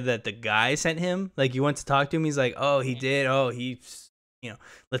clear that the guy sent him. Like you went to talk to him, he's like, "Oh, he did. Oh, he's."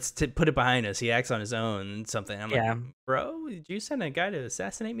 Let's put it behind us. He acts on his own and something. I'm like, bro, did you send a guy to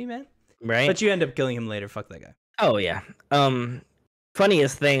assassinate me, man? Right. But you end up killing him later. Fuck that guy. Oh yeah.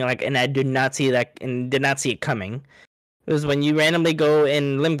 Funniest thing, like, and I did not see that and did not see it coming. It was when you randomly go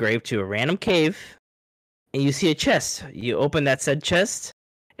in Limgrave to a random cave, and you see a chest. You open that said chest,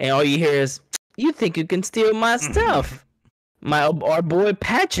 and all you hear is, "You think you can steal my stuff?" Our boy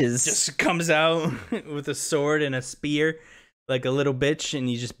Patches just comes out with a sword and a spear. Like a little bitch, and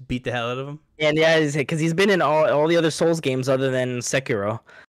you just beat the hell out of him. And because he's been in all the other Souls games other than Sekiro,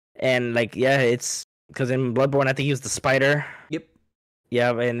 and like it's because in Bloodborne I think he was the spider. Yep.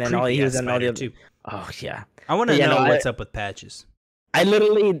 Yeah, and then he was in all the other. Too. Oh yeah. I want to know what's up with Patches. I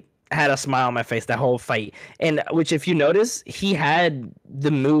literally had a smile on my face that whole fight, and which if you notice, he had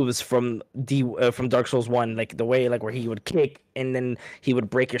the moves from Dark Souls 1, like the way like where he would kick and then he would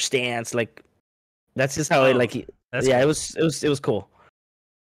break your stance, like that's just how cool. It was cool.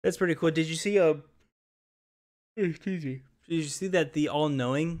 That's pretty cool. Did you see excuse me. Did you see that the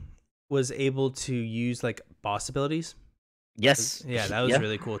all-knowing was able to use like boss abilities? Yes. Yeah, that was a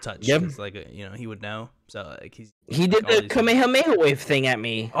really cool touch. Yep. Like he would know. So like he did the Kamehameha wave thing at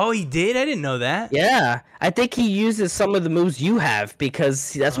me. Oh, he did? I didn't know that. Yeah, I think he uses some of the moves you have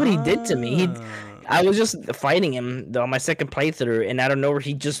because that's what he did to me. I was just fighting him on my second playthrough, and out of nowhere,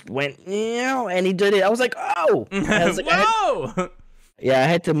 he just went, and he did it. I was like, oh! I was like, whoa! I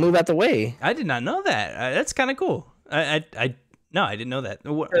had to move out the way. I did not know that. That's kind of cool. I didn't know that.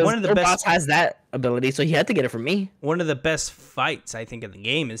 One of the best boss has that ability, so he had to get it from me. One of the best fights I think in the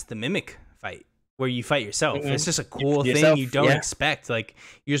game is the mimic fight, where you fight yourself. Mm-hmm. It's just a cool thing you don't expect. Like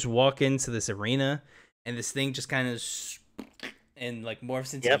you just walk into this arena, and this thing just kind of and like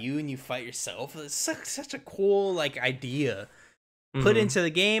morphs into you, and you fight yourself. It's such a cool like idea put into the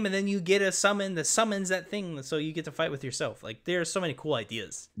game, and then you get a summon that summons that thing, so you get to fight with yourself. Like there are so many cool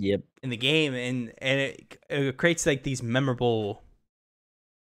ideas in the game, and it creates like these memorable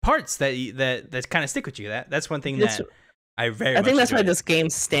parts that kind of stick with you. That's one thing that I think that's why this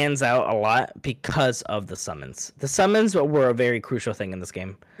game stands out a lot, because of the summons. The summons were a very crucial thing in this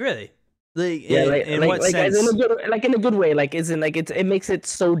game. Really? In what sense? In a good way. Like, isn't like it makes it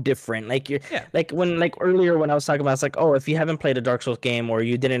so different. Like earlier when I was talking about, it's like, oh, if you haven't played a Dark Souls game or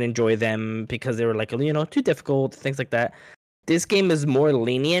you didn't enjoy them because they were like too difficult, things like that. This game is more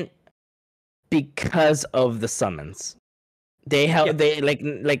lenient because of the summons. They help. They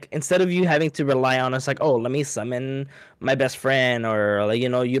like instead of you having to rely on us, like, oh, let me summon my best friend, or like, you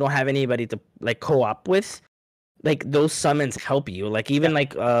know, you don't have anybody to like co-op with. Like those summons help you. Like even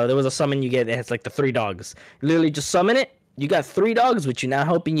like there was a summon you get that has like the 3 dogs. Literally just summon it. You got 3 dogs with you now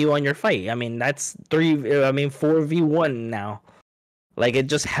helping you on your fight. I mean that's 4v1 now. Like it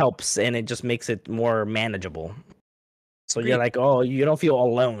just helps and it just makes it more manageable. So you're like, oh, you don't feel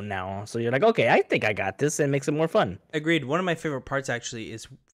alone now. So you're like, okay, I think I got this, and it makes it more fun. Agreed. One of my favorite parts actually is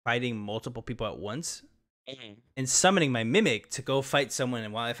fighting multiple people at once, and summoning my mimic to go fight someone,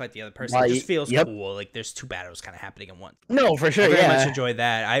 and while I fight the other person, it just feels cool. Like there's 2 battles kind of happening at once. No, for sure. I very much enjoy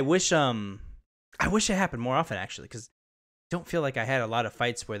that. I wish it happened more often actually, because I don't feel like I had a lot of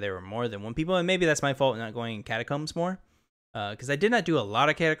fights where there were more than 1 people, and maybe that's my fault not going in catacombs more. Because I did not do a lot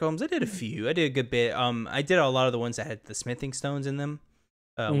of catacombs. I did a few. I did a good bit. I did a lot of the ones that had the smithing stones in them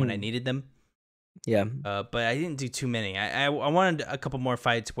when I needed them. Yeah. But I didn't do too many. I wanted a couple more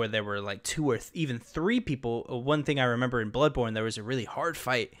fights where there were like 2 or even 3 people. One thing I remember in Bloodborne, there was a really hard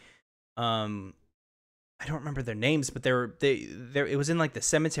fight. I don't remember their names, but it was in like the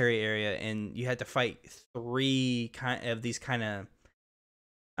cemetery area, and you had to fight 3 of these kind of,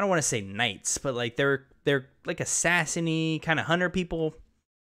 I don't want to say knights, but like they're like assassin-y kind of hunter people.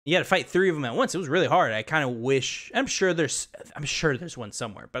 You had to fight 3 of them at once. It was really hard. I kind of wish, I'm sure there's one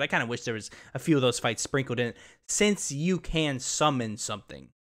somewhere, but I kind of wish there was a few of those fights sprinkled in, since you can summon something.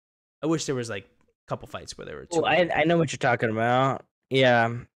 I wish there was like a couple fights where there were 2. Oh, I know what you're talking about.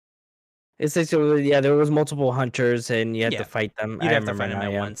 Yeah. It's like, there was multiple hunters and you had to fight them. You'd have to fight them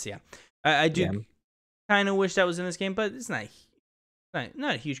at once, yeah. I do kind of wish that was in this game, but it's not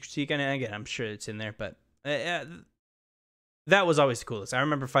a huge critique. And again, I'm sure it's in there, but that was always the coolest. I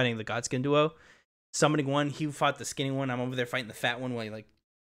remember fighting the Godskin duo, summoning one. He fought the skinny one. I'm over there fighting the fat one while he like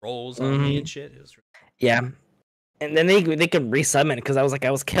rolls on me and shit. It was and then they could resummon, because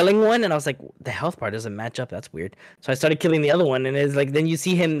I was killing one and I was like, the health bar doesn't match up. That's weird. So I started killing the other one, and it's like then you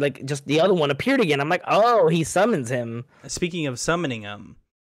see him like just the other one appeared again. I'm like, oh, he summons him. Speaking of summoning,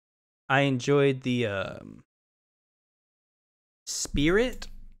 I enjoyed the spirit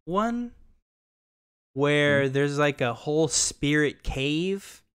one, where there's like a whole spirit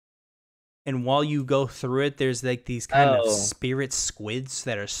cave, and while you go through it, there's like these kind of spirit squids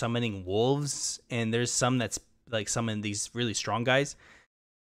that are summoning wolves, and there's some that's like summon these really strong guys.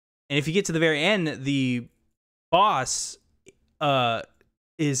 And if you get to the very end, the boss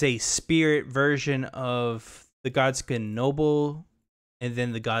is a spirit version of the Godskin noble, and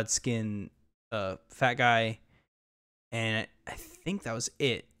then the Godskin fat guy, and I think that was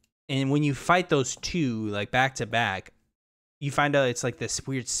it. And when you fight those 2 like back to back, you find out it's like this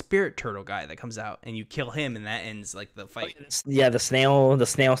weird spirit turtle guy that comes out, and you kill him, and that ends like the fight. Yeah, the snail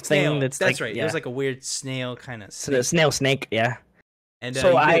thing. That's right. There's like a weird snail kind of snake. Snail snake, yeah. And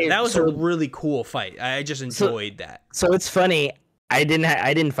that was a really cool fight. I just enjoyed that. So it's funny. I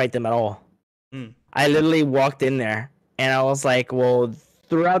didn't fight them at all. I literally walked in there, and I was like, well,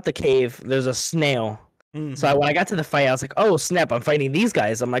 throughout the cave, there's a snail. So when I got to the fight, I was like, oh snap, I'm fighting these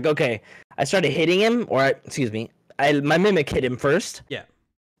guys. I'm like, okay. I started hitting him, my mimic hit him first. Yeah.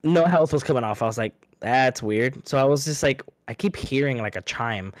 No health was coming off. I was like, that's weird. So I was just like, I keep hearing like a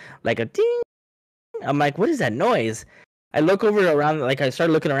chime, like a ding. I'm like, what is that noise? I look over around, like I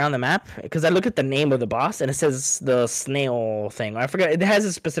started looking around the map, because I look at the name of the boss and it says the snail thing. I forgot, it has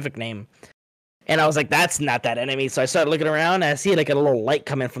a specific name. And I was like, that's not that enemy. So I started looking around and I see like a little light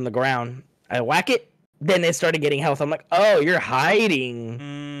coming from the ground. I whack it. Then it started getting health. I'm like, oh, you're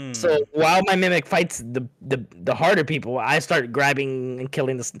hiding. So while my mimic fights the harder people, I start grabbing and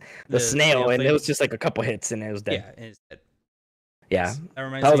killing the snail, and it was just like a couple hits, and it was dead. Yeah, it's dead. Yeah,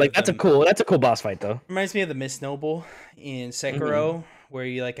 I was like, that's a cool boss fight though. Reminds me of the Mist Noble in Sekiro, where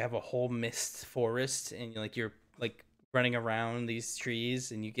you like have a whole mist forest, and you're running around these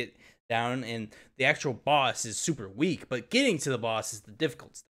trees, and you get down, and the actual boss is super weak, but getting to the boss is the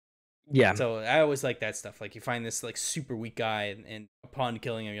difficult stuff. Yeah. So I always like that stuff. Like you find this like super weak guy, and upon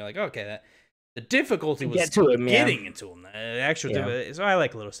killing him, you're like, okay, the difficulty was getting into him. The actual difficulty. So I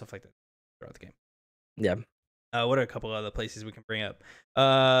like little stuff like that throughout the game. Yeah. What are a couple other places we can bring up?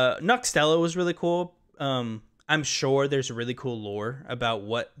 Nux was really cool. I'm sure there's a really cool lore about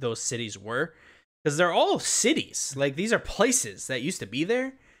what those cities were, because they're all cities. Like these are places that used to be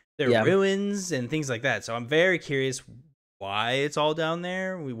there. They're ruins and things like that. So I'm very curious why it's all down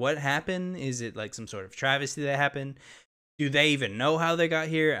there. What happened? Is it like some sort of travesty that happened? Do they even know how they got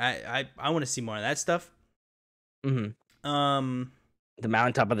here? I want to see more of that stuff. The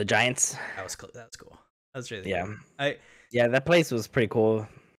mountaintop of the giants. That was cool. That was really cool. That place was pretty cool.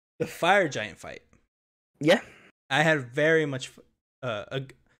 The fire giant fight. Yeah. I had very much I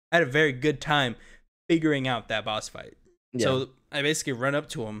had a very good time figuring out that boss fight. Yeah. So I basically run up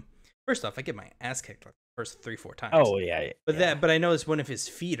to him. First off, I get my ass kicked like the first 3-4 times. Oh yeah. But I noticed one of his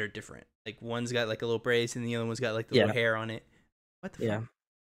feet are different. Like one's got like a little brace and the other one's got like the little hair on it. What the fuck?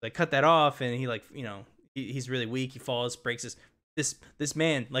 So I cut that off and he like, you know, he's really weak. He falls, breaks this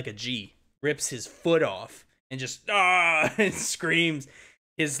man like a G rips his foot off and just and screams.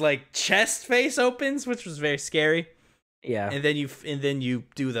 His like chest face opens, which was very scary. Yeah. And then you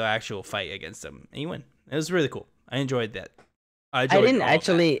do the actual fight against him and you win. It was really cool. I enjoyed that. I didn't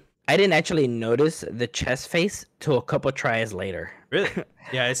actually notice the chest face till a couple tries later. Really?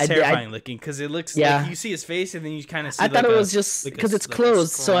 Yeah, it's terrifying looking because it looks like you see his face and then you kind of see. I thought it was just because it's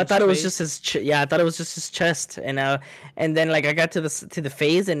closed, so I thought it was just his. I thought it was just his chest, and then like I got to the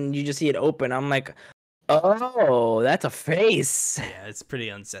face and you just see it open. I'm like, oh, that's a face. Yeah, it's pretty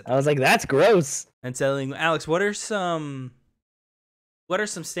unsettling. I was like, that's gross. Unsettling. Alex, what are some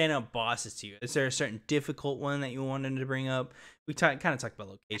standout bosses to you? Is there a certain difficult one that you wanted to bring up? We kind of talked about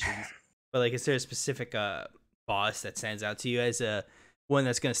locations, but like, is there a specific boss that stands out to you as a one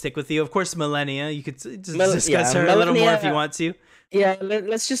that's going to stick with you? Of course, Malenia. You could discuss her a little more if you want to. Yeah,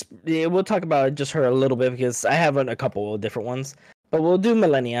 we'll talk about just her a little bit because I have a couple of different ones, but we'll do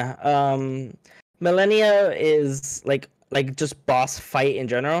Malenia. Malenia is like just boss fight in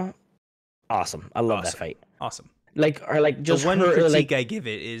general. Awesome. I love that fight. Awesome. Like just the one critique I give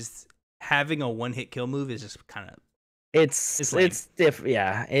it is having a one-hit kill move is just kind of it's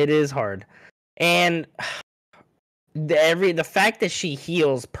yeah, it is hard. And the fact that she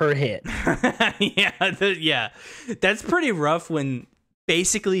heals per hit. yeah. That's pretty rough when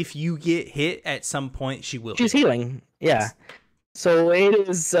basically if you get hit at some point she's healing. Yeah. So it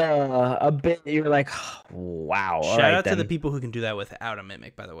is a bit. You're like, wow. Shout out to the people who can do that without a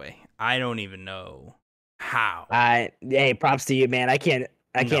mimic. By the way, I don't even know how. Hey, props to you, man. I can't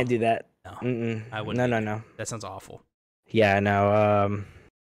do that. No, I wouldn't. No. That sounds awful. Yeah, no.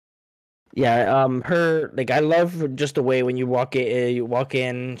 Her like I love just the way when you walk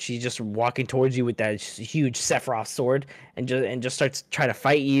in, she's just walking towards you with that huge Sephiroth sword and just starts trying to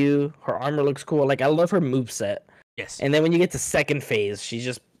fight you. Her armor looks cool. Like I love her moveset. Yes. And then when you get to second phase, she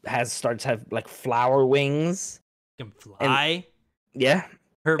just starts to have like flower wings. Can fly. Yeah.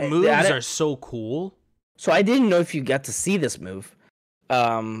 Her moves are so cool. So I didn't know if you got to see this move.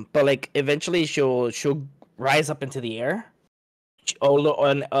 But like eventually she'll rise up into the air.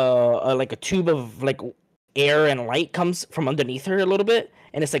 Like a tube of like air and light comes from underneath her a little bit,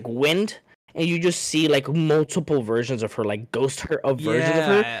 and it's like wind. And you just see like multiple versions of her, like versions of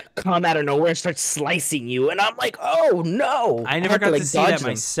her, come out of nowhere and start slicing you. And I'm like, oh no! I never got to see that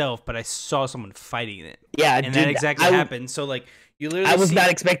myself, but I saw someone fighting it. Yeah, and that exactly happened. So like, you literally, I was not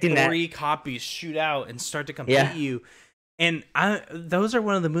expecting that. 3 copies shoot out and start to complete you. And those are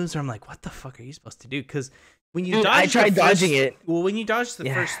one of the moves where I'm like, what the fuck are you supposed to do? Because when you I tried dodging it. Well, when you dodge the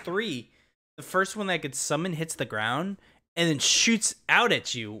first 3, the first one that could summon hits the ground and then shoots out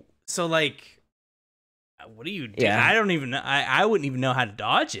at you. So like, what do you do? Yeah. I don't even know. I wouldn't even know how to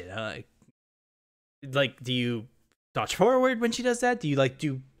dodge it. Like, do you dodge forward when she does that? Do you like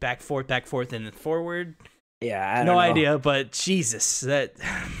do back forth, and then forward? Yeah, I don't know. No idea. But Jesus, that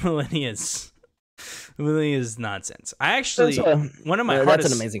Malenia's nonsense. I actually one of my hardest.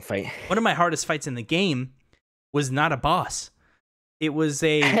 That's an amazing fight. One of my hardest fights in the game was not a boss. It was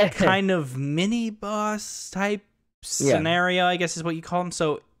a kind of mini boss type scenario, I guess is what you call them.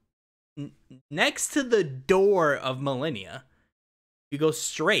 So next to the door of Malenia, you go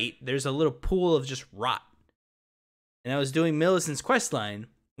straight, there's a little pool of just rot. And I was doing Millicent's questline.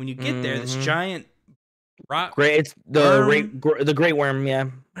 When you get there, this giant rot it's the great worm,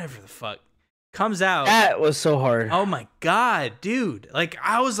 whatever the fuck, comes out. That was so hard. Oh my god, dude. Like,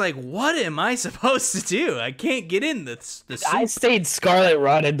 I was like, what am I supposed to do? I can't get in the soup. I stayed scarlet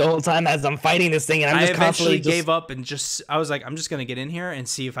rotted the whole time as I'm fighting this thing, and I eventually gave up and I was like, I'm just gonna get in here and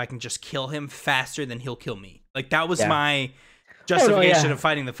see if I can just kill him faster than he'll kill me. Like, that was my justification of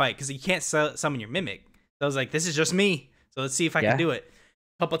fighting the fight, because you can't summon your mimic. So I was like, this is just me. So let's see if I can do it.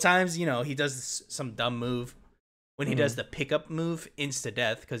 A couple times, he does some dumb move. When he does the pickup move, insta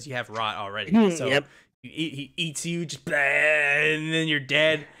death, because you have rot already. So he eats you, just blah, and then you're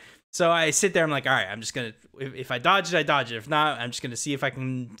dead. So I sit there, I'm like, all right, I'm just gonna, if I dodge it, I dodge it. If not, I'm just gonna see if I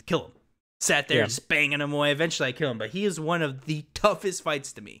can kill him. Sat there just banging him away. Eventually I kill him, but he is one of the toughest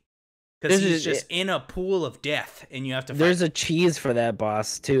fights to me, because he's just in a pool of death and you have to fight. There's a cheese for that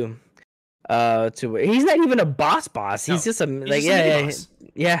boss too. He's not even a boss. He's just a boss.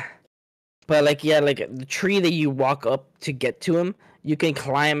 Yeah. But like the tree that you walk up to get to him you can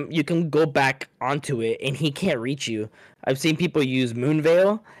climb, you can go back onto it, and he can't reach you. I've seen people use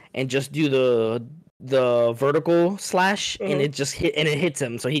Moonveil and just do the vertical slash, and it just hits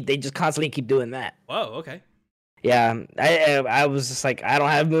him. So they just constantly keep doing that. Whoa, okay. Yeah, I was just like, I don't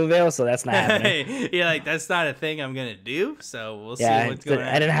have Moonveil, so that's not happening. Yeah, like that's not a thing I'm gonna do. So we'll see what's going on.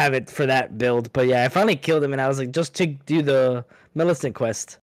 I didn't have it for that build, but yeah, I finally killed him, and I was like, just to do the Millicent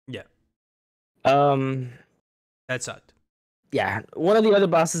quest. Yeah. That sucked. Yeah, one of the other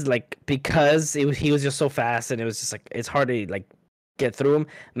bosses, like, because he was just so fast, and it was just like it's hard to like get through him.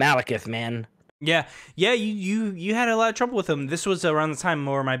 Malekith, man. Yeah, you had a lot of trouble with him. This was around the time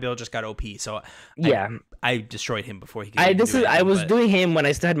where my build just got OP, so I destroyed him before he could. I was doing him when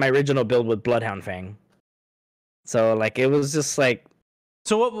I still had my original build with Bloodhound Fang. So like it was just like.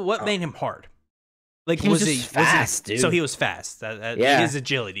 So what made him hard? Like he was just fast, dude. So he was fast. His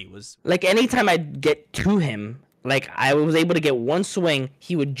agility was like anytime I'd get to him, like I was able to get one swing,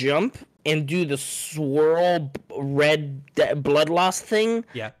 he would jump and do the swirl red blood loss thing.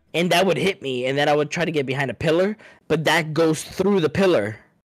 Yeah. And that would hit me, and then I would try to get behind a pillar, but that goes through the pillar.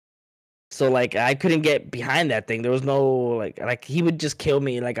 So like I couldn't get behind that thing. There was no like he would just kill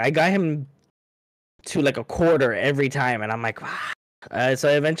me. Like I got him to like a quarter every time, and I'm like, so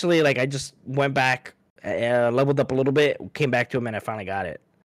eventually like I just went back, leveled up a little bit, came back to him, and I finally got it.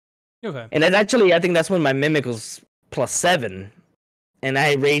 Okay. And then actually I think that's when my Mimic was +7, and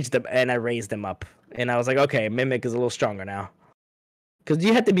I raised him up, and I was like, okay, Mimic is a little stronger now. Because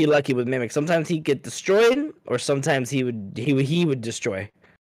you have to be lucky with Mimic. Sometimes he'd get destroyed, or sometimes he would destroy.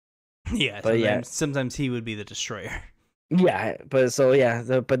 Yeah, sometimes he would be the destroyer. Yeah, but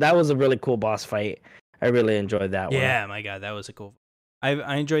that was a really cool boss fight. I really enjoyed that one. Yeah, my God, that was a cool.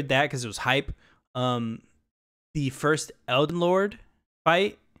 I enjoyed that because it was hype. The first Elden Lord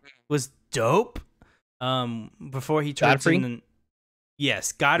fight was dope. Before he turns into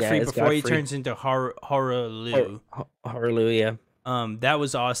Godfrey before he turns into Horaloo. Horaloo, yeah. That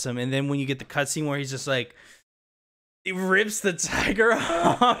was awesome. And then when you get the cutscene where he's just like, he rips the tiger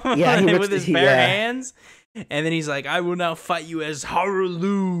off with his bare hands, and then he's like, I will now fight you as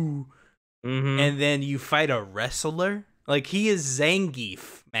Horaloo. And then you fight a wrestler. Like, he is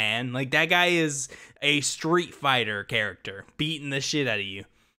Zangief, man. Like, that guy is a Street Fighter character beating the shit out of you.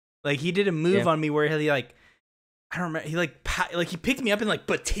 Like, he did a move on me where he like, I don't remember, he picked me up and like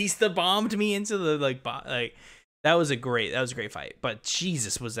Batista bombed me into the like that was a great fight. But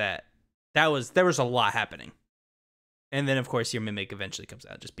Jesus, there was a lot happening. And then of course your Mimic eventually comes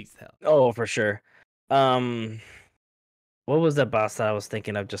out and just beats the hell. Oh, for sure. What was that boss that I was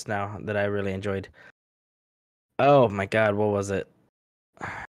thinking of just now that I really enjoyed? Oh my God, what was it?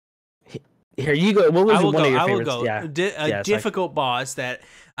 Here you go. What was one of your favorites? I will go. A difficult boss that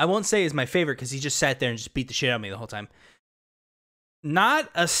I won't say is my favorite because he just sat there and just beat the shit out of me the whole time. Not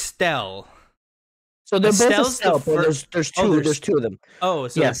Estelle. So they're both Estelle, but there's two of them. Oh,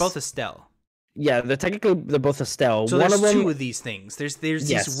 so they're both Estelle. Yeah, they're both Estelle. So there's two of these things. There's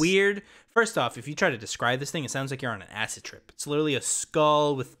these weird. First off, if you try to describe this thing, it sounds like you're on an acid trip. It's literally a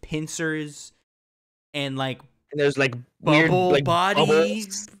skull with pincers and like. And there's like bubble weird, like,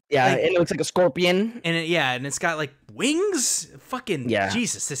 bodies. Yeah, like, it looks like a scorpion. And it's got like wings. Fucking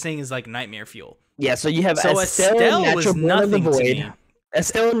Jesus, this thing is like nightmare fuel. Yeah, so you have Estelle was nothing to me.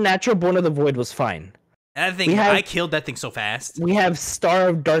 Estelle, Natural Born of the Void was fine. That thing, I killed that thing so fast. We have Star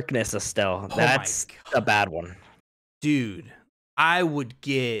of Darkness, Estelle. That's a bad one. Dude, I would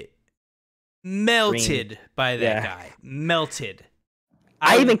get melted by that guy. Melted.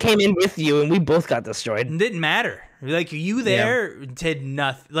 I even came in with you, and we both got destroyed. It didn't matter. Like, you there did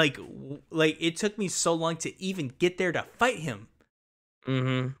nothing. Like it took me so long to even get there to fight him.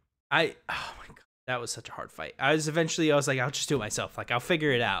 Mm-hmm. Oh my God, that was such a hard fight. I was like, I'll just do it myself. Like, I'll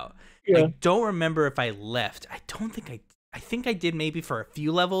figure it out. Yeah. I don't remember if I left. I think I did maybe for a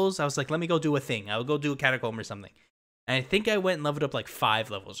few levels. I was like, let me go do a thing. I'll go do a catacomb or something. And I think I went and leveled up like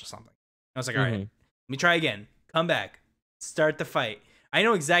 5 levels or something. I was like, all right, let me try again. Come back. Start the fight. I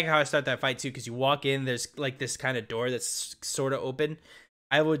know exactly how I start that fight too, because you walk in, there's like this kind of door that's sort of open.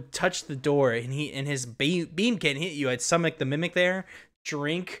 I would touch the door, and his beam can't hit you. I'd summon the Mimic there,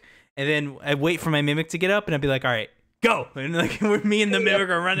 drink, and then I'd wait for my Mimic to get up, and I'd be like, all right, go. And like me and the Mimic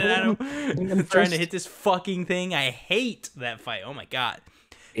are running at him, trying to hit this fucking thing. I hate that fight. Oh my God.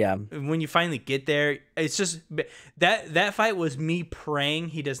 Yeah. When you finally get there, it's just that fight was me praying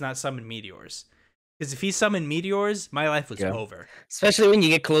he does not summon meteors. Because if he summoned meteors, my life was over. Especially when you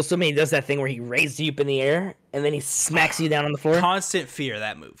get close to him, he does that thing where he raises you up in the air and then he smacks you down on the floor. Constant fear,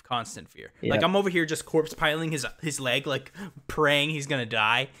 that move. Constant fear. Yep. Like, I'm over here just corpse piling his leg, like praying he's gonna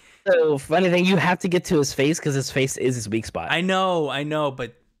die. So funny thing, you have to get to his face because his face is his weak spot. I know,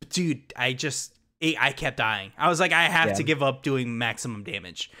 but dude, I kept dying. I was like, I have to give up doing maximum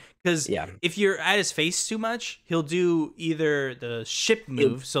damage because if you're at his face too much, he'll do either the ship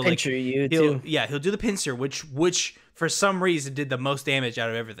move, so like he'll do the pincer, which for some reason did the most damage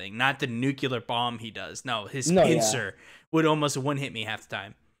out of everything. Not the nuclear bomb he does. No, his pincer would almost one hit me half the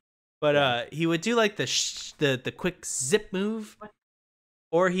time. But he would do like the quick zip move.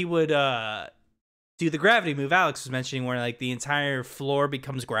 Or he would do the gravity move Alex was mentioning, where like the entire floor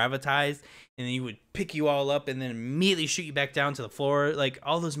becomes gravitized, and then he would pick you all up and then immediately shoot you back down to the floor. Like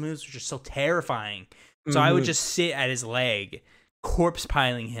all those moves were just so terrifying. So I would just sit at his leg, corpse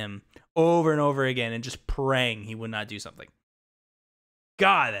piling him over and over again, and just praying he would not do something.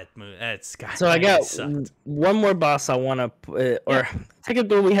 God, that move. So I got one more boss I want to,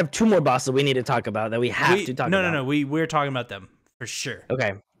 technically we have two more bosses we need to talk about that we have to talk about. No. We're talking about them. For sure.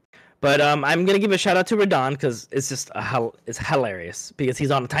 Okay. But I'm gonna give a shout out to Radon because it's just it's hilarious because he's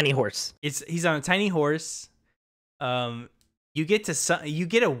on a tiny horse. He's on a tiny horse. You get to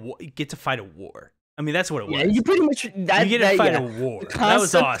fight a war. I mean, that's what it was. Yeah, you pretty much you get to fight a war. That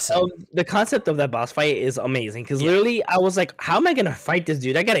was awesome. The concept of that boss fight is amazing because literally I was like, how am I gonna fight this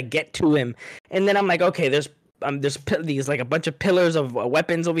dude? I gotta get to him, and then I'm like, okay, there's these like a bunch of pillars of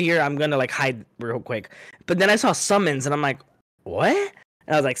weapons over here. I'm gonna like hide real quick, but then I saw summons, and I'm like, what?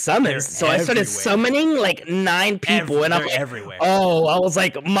 And I was like, summons. So I started summoning like 9 people, and I'm like, everywhere. Oh, I was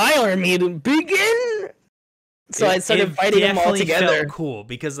like, my army to begin. So I started fighting them all together. Felt cool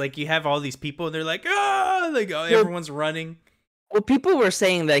because like you have all these people, and they're like, everyone's running. Well, people were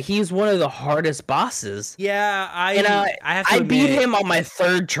saying that he's one of the hardest bosses. Yeah, I beat him on my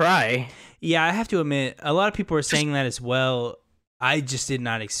 3rd try. Yeah, I have to admit, a lot of people are saying that as well. I just did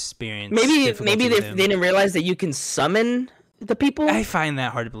not experience. Maybe they didn't realize that you can summon the people. I find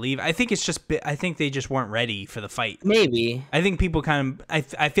that hard to believe. I think I think they just weren't ready for the fight. Maybe. I think people I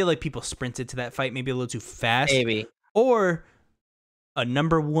feel like people sprinted to that fight maybe a little too fast. Maybe. Or a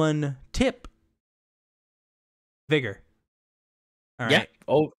number 1 tip. Vigor. All right. Yeah.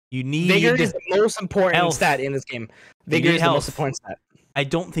 Oh, you need Vigor is the most important stat in this game. Vigor is the most important stat. I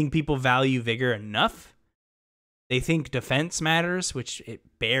don't think people value Vigor enough. They think defense matters, which it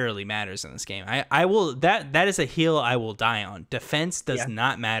barely matters in this game. I will that is a hill I will die on. Defense does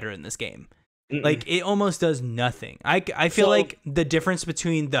not matter in this game. Like it almost does nothing. I feel like the difference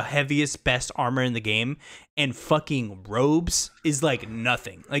between the heaviest, best armor in the game and fucking robes is like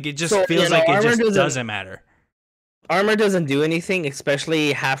nothing. Like it just feels like it just doesn't matter. Armor doesn't do anything,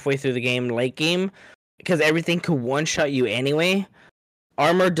 especially halfway through the game, late game, because everything could one-shot you anyway.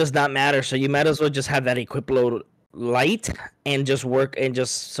 Armor does not matter, so you might as well just have that equip load light and just work, and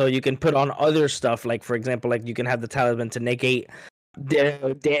just so you can put on other stuff, like for example, like you can have the talisman to negate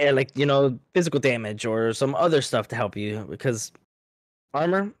like physical damage or some other stuff to help you, because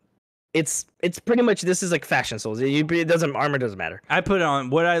armor, it's pretty much, this is like fashion souls. Armor doesn't matter. I put on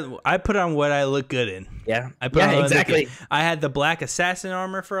what I look good in. Yeah, I put on exactly. I had the black assassin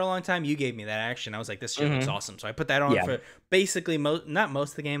armor for a long time. You gave me that action. I was like, this shit looks awesome. So I put that on for basically not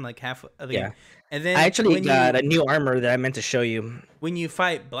most of the game, like half of the game. And then I actually got a new armor that I meant to show you. When you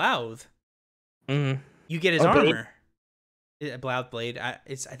fight Blauth, you get his armor. Blauth Blade. I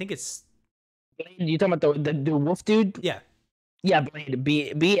think it's. You talking about the wolf dude? Yeah. Yeah, Blade.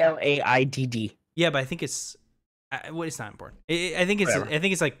 Blaidd. Yeah, but I think it's. It's not important. I think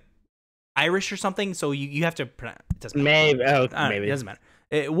it's like Irish or something. So you have to pronounce. It doesn't matter. Maybe it doesn't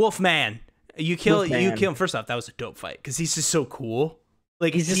matter. Wolfman. You kill him. First off, that was a dope fight because he's just so cool.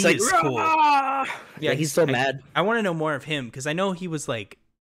 Like he's just cool. Yeah, he's so mad. I want to know more of him because I know he was like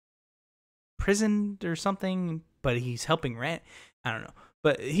prisoned or something, but he's helping Rant. I don't know,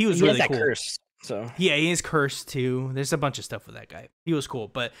 but he was really cool. Curse, so yeah, he is cursed too. There's a bunch of stuff with that guy. He was cool,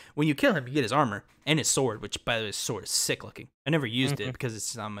 but when you kill him, you get his armor and his sword, which by the way, his sword is sick looking. I never used it because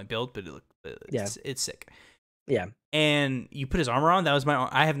it's on my build, but it's sick. Yeah. And you put his armor on. That was my.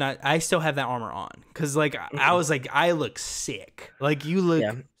 I still have that armor on because like I was like, I look sick. Like you look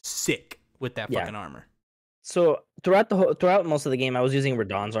sick with that fucking armor. So throughout most of the game, I was using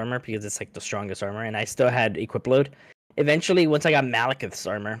Radon's armor because it's like the strongest armor, and I still had equip load. Eventually, once I got Malekith's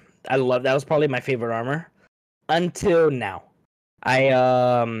armor, that was probably my favorite armor until now.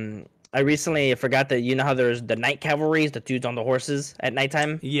 I recently forgot that how there's the night cavalries, the dudes on the horses at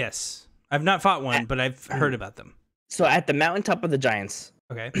nighttime. Yes. I've not fought one, but I've heard about them. So at the mountaintop of the giants,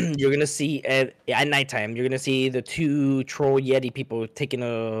 you're gonna see at nighttime. You're gonna see the 2 troll yeti people taking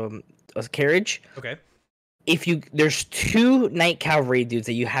a carriage. Okay. There's 2 night cavalry dudes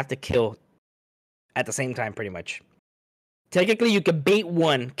that you have to kill at the same time, pretty much. technically you can bait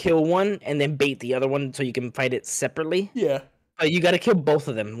one, kill one, and then bait the other one so you can fight it separately. Yeah. But you got to kill both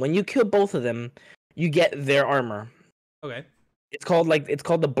of them. When you kill both of them, you get their armor. Okay. It's called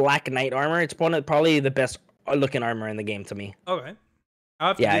the Black Knight armor. It's probably the best looking armor in the game to me. Okay. I'll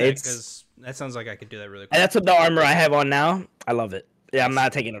have to do that because that sounds like I could do that really quick. And that's what the armor I have on now. I love it. Yeah, I'm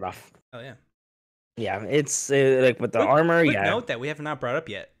not taking it off. Oh, yeah. Yeah, it's like with the armor. Quick yeah. Note that we have not brought up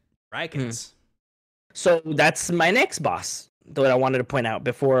yet. Dragons. So that's my next boss that I wanted to point out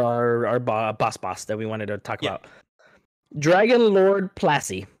before our boss that we wanted to talk about. Dragon Lord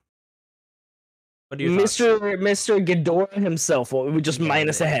Plassey. What are your Mr. Ghidorah himself, just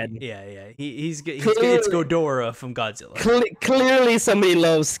minus a head. Yeah. He's it's Ghidorah from Godzilla. Clearly, somebody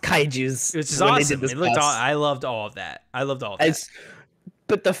loves kaiju's, which is awesome. I loved all of that.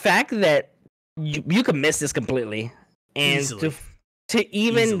 But the fact that you can miss this completely, and easily. to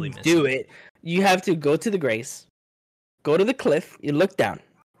even do it, you have to go to the grace, go to the cliff, you look down,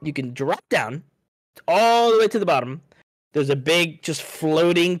 you can drop down all the way to the bottom. There's a big, just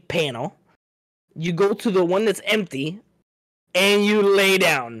floating panel. You go to the one that's empty, and you lay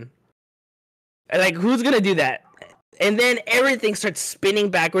down. Like, who's gonna do that? And then everything starts spinning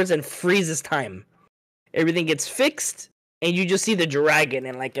backwards and freezes time. Everything gets fixed, and you just see the dragon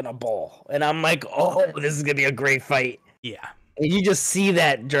in a ball. And I'm like, oh, this is gonna be a great fight. Yeah. And you just see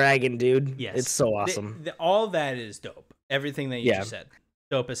that dragon, dude. Yes. It's so awesome. All that is dope. Everything that you just said.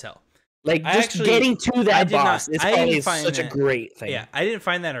 Dope as hell. Like, getting to that boss is probably such a great thing. Yeah, I didn't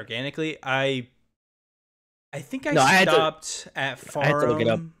find that organically. I think I stopped at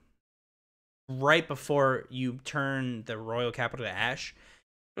Farum right before you turn the royal capital to ash.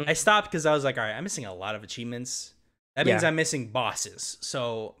 I stopped because I was like, all right, I'm missing a lot of achievements. That means I'm missing bosses.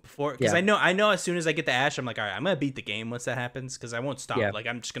 So because I know as soon as I get to ash, I'm like, all right, I'm gonna beat the game once that happens because I won't stop. Yeah. Like,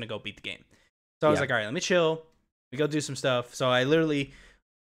 I'm just gonna go beat the game. So I was like, all right, let me chill. We go do some stuff. So I literally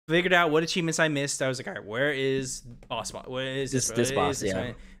figured out what achievements I missed. I was like, all right, where is boss? Where is this boss?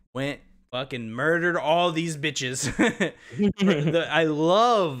 Yeah. Went. Fucking murdered all these bitches. I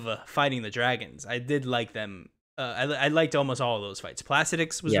love fighting the dragons. I did like them. I liked almost all of those fights.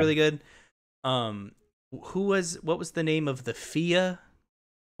 Placidix was really good. What was the name of the Fia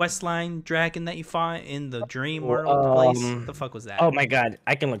questline dragon that you fought in the dream world place? What the fuck was that? Oh my god,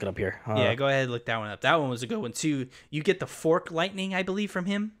 I can look it up here. Yeah, go ahead and look that one up. That one was a good one too. You get the fork lightning, I believe, from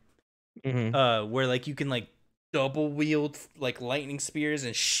him. Where like you can like double wield like lightning spears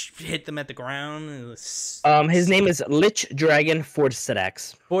and hit them at the ground. His name is Lich Dragon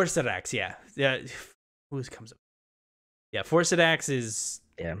Forcedax. Forcedax, yeah. Who comes up? Yeah, Forcedax is.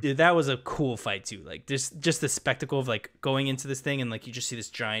 Yeah, dude, that was a cool fight too. Like, just the spectacle of like going into this thing and like you just see this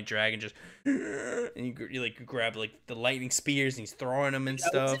giant dragon just, and you grab like the lightning spears and he's throwing them and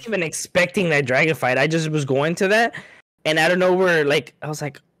stuff. I wasn't even expecting that dragon fight. I just was going to that, and out of nowhere, like I was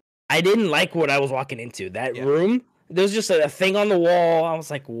like, I didn't like what I was walking into. That room, there was just a thing on the wall. I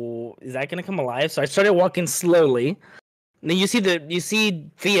was like, well, is that gonna come alive? So I started walking slowly. And then you see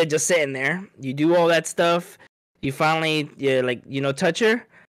Fia just sitting there. You do all that stuff. You finally, touch her,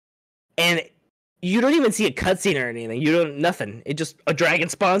 and you don't even see a cutscene or anything. You don't nothing. It just a dragon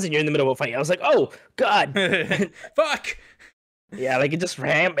spawns and you're in the middle of a fight. I was like, oh god, fuck. Yeah, like it just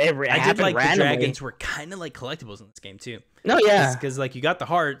ran. I did like randomly. The dragons were kind of like collectibles in this game too. No, yeah, because like you got the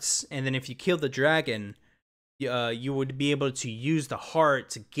hearts, and then if you kill the dragon, you would be able to use the heart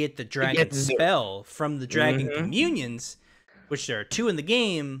to get the dragon spell from the dragon communions, which there are 2 in the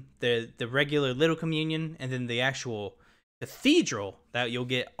game: the regular little communion, and then the actual cathedral that you'll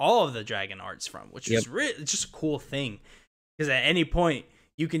get all of the dragon arts from, which is it's just a cool thing. Because at any point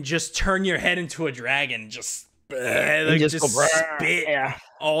you can just turn your head into a dragon, just spit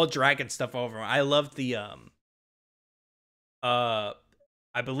all dragon stuff over him. I love the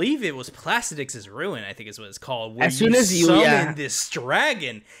I believe it was Placidix's Ruin, I think is what it's called, where as soon as you summon this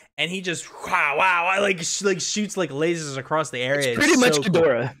dragon and he just like shoots like lasers across the area. It's pretty much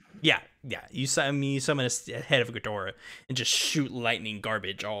Ghidorah. Cool. Yeah. You summon a head of Ghidorah and just shoot lightning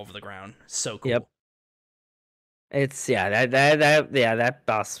garbage all over the ground. So cool. Yep. It's that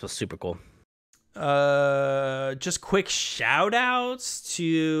boss was super cool. Just quick shout outs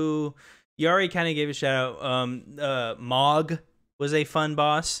to, you already kind of gave a shout out. Mog was a fun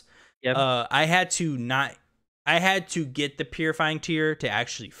boss. Yep. I had to get the purifying tier to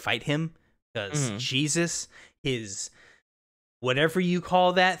actually fight him because Jesus, his whatever you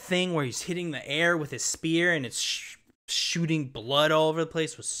call that thing where he's hitting the air with his spear and it's shooting blood all over the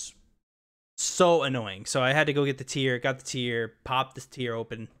place was so annoying. So I had to go get the tier, got the tier, popped the tier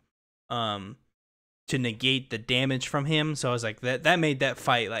open to negate the damage from him. So I was like, that made that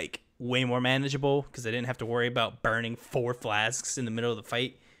fight like way more manageable because I didn't have to worry about burning 4 flasks in the middle of the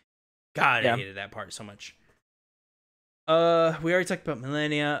fight. God, I hated that part so much. We already talked about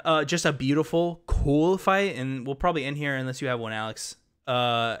Malenia. Just a beautiful, cool fight, and we'll probably end here unless you have one, Alex.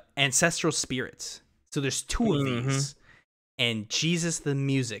 Ancestral Spirits. So there's 2 of these, and Jesus, the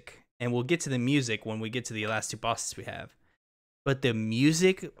music, and we'll get to the music when we get to the last 2 bosses we have. But the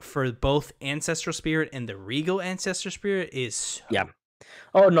music for both Ancestral Spirit and the Regal Ancestral Spirit is so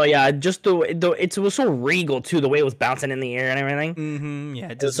Oh no, yeah, just it was so regal too, the way it was bouncing in the air and everything. Yeah,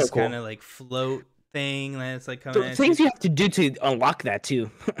 it does this kind of like float thing that's like coming at things you have to do to unlock that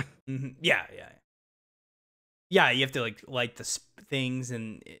too. Yeah, you have to like light the things,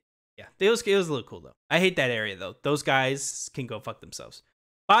 and it was a little cool though. I hate that area though. Those guys can go fuck themselves.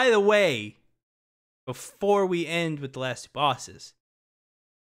 By the way, before we end with the last 2 bosses,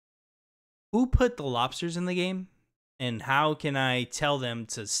 who put the lobsters in the game, and how can I tell them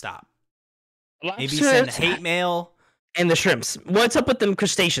to stop? Maybe send hate mail. And the shrimps. What's up with them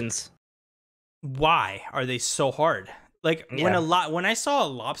crustaceans? Why are they so hard? Like when I saw a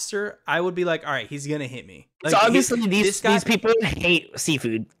lobster, I would be like, all right, he's gonna hit me. Like, so obviously these people hate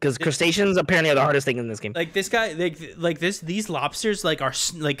seafood because crustaceans apparently are the hardest thing in this game. Like this guy, these lobsters like are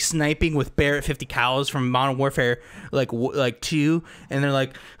like sniping with Barrett 50 cals from Modern Warfare like 2, and they're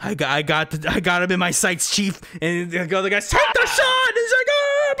like, I got him in my sights, chief, and the other guys take the shot. He's like,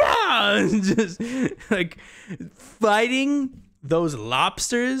 ah, just like fighting those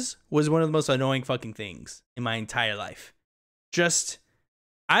lobsters was one of the most annoying fucking things in my entire life.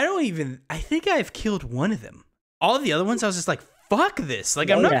 I think I've killed one of them. All of the other ones, I was just like, fuck this. Like,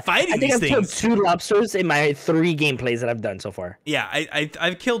 I'm not fighting these things. I think I've killed 2 lobsters in my 3 gameplays that I've done so far. Yeah,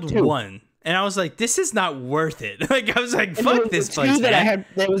 I've killed 1. And I was like, this is not worth it. Like, I was like, fuck this place, that I had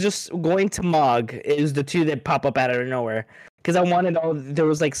that was just going to Mog. It was the 2 that pop up out of nowhere. Because I wanted there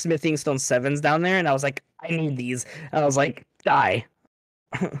was like Smithing Stone 7s down there, and I was like, I need these. And I was like, die.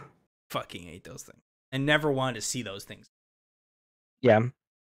 Fucking hate those things. I never wanted to see those things. Yeah.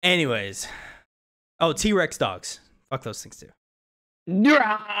 Anyways. Oh, T-Rex dogs. Fuck those things too.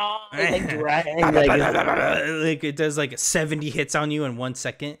 Like it does like 70 hits on you in 1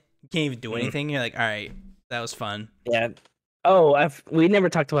 second. You can't even do anything. You're like, all right, that was fun. Yeah. Oh, we never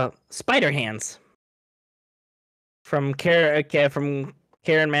talked about spider hands from Karen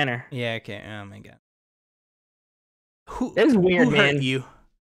Manor. Yeah. Okay. Oh my god. That's weird, who man. Hurt you?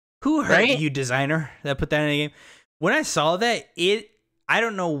 Who hurt you, designer, that put that in the game? When I saw that, I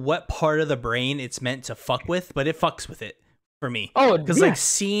don't know what part of the brain it's meant to fuck with, but it fucks with it for me. Oh, because like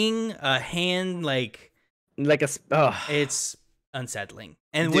seeing a hand it's unsettling.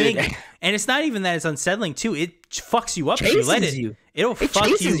 And and it's not even that it's unsettling too. It fucks you up if you let it. It'll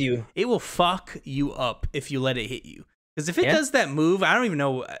fuck you. It will fuck you up if you let it hit you. Because if it does that move, I don't even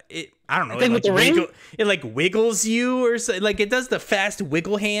know it. I don't know. It like wiggles you or so, like it does the fast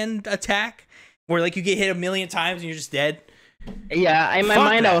wiggle hand attack where like you get hit a million times and you're just dead. Yeah, in my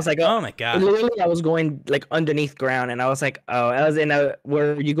mind, I was like, oh my god! Literally, I was going like underneath ground, and I was like, oh, I was in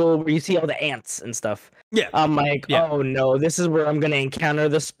where you see all the ants and stuff. Yeah, I'm like, oh no, this is where I'm gonna encounter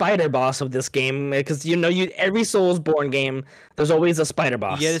the spider boss of this game because every Soulsborne game, there's always a spider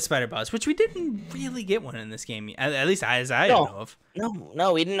boss. Yeah, the spider boss, which we didn't really get one in this game, at least as I know of.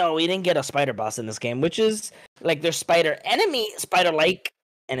 No, we didn't get a spider boss in this game, which is like there's spider-like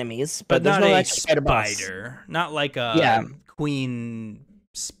enemies, but there's not no a spider boss. Not like a Queen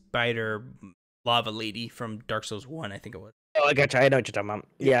Spider Lava Lady from Dark Souls 1, I think it was. Oh, I gotcha. I know what you're talking about.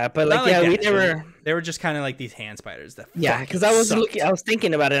 Yeah, but we never. They were just kind of like these hand spiders. Because I was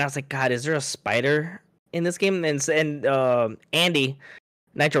thinking about it. And I was like, God, is there a spider in this game? And Andy,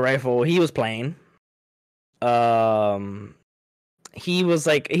 Nitro Rifle, he was playing. He was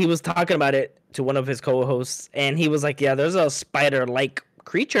talking about it to one of his co-hosts, and he was like, yeah, there's a spider-like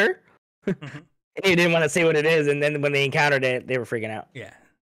creature. And he didn't want to say what it is, and then when they encountered it, they were freaking out. Yeah.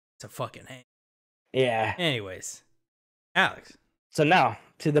 It's a fucking hang. Yeah. Anyways. Alex. So now,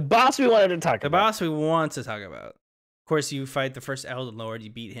 to the boss we wanted to talk about. The boss we want to talk about. Of course, you fight the first Elden Lord, you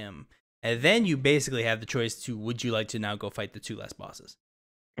beat him. And then you basically have the choice to, would you like to now go fight the 2 last bosses?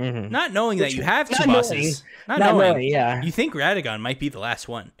 Mm-hmm. Not knowing that you have 2 bosses. Not knowing. Yeah. You think Radagon might be the last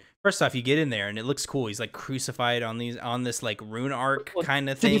one. First off, you get in there and it looks cool. He's like crucified on this like rune arc kind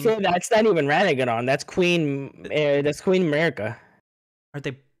of thing. To be fair, that's not even Radagon. That's Queen. That's Queen America. Aren't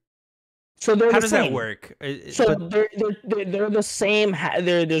they? So they're how the does same. That work? So they're the same.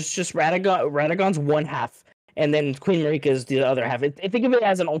 There's just Radagon's one half, and then Queen Marika is the other half. I think of it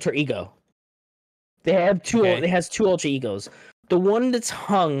as an alter ego. They have two. Okay. It has 2 alter egos. The one that's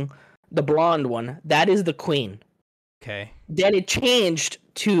hung, the blonde one, that is the queen. Okay. Then it changed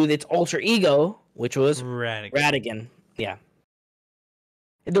to its alter ego, which was Radigan. Radigan. Yeah.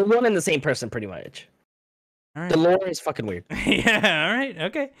 They're one and the same person, pretty much. All right. The lore is fucking weird. Yeah. All right.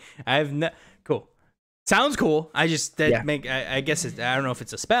 Okay. Cool. Sounds cool. I just I guess I don't know if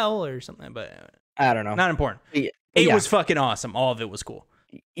it's a spell or something, but I don't know. Not important. It was fucking awesome. All of it was cool.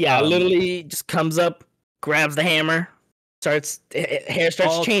 Yeah, literally just comes up, grabs the hammer, hair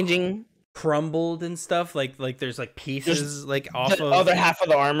starts changing, crumbled and stuff. Like there's like pieces like off the other half of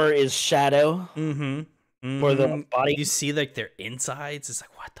the armor is shadow. For the body. You see like their insides. It's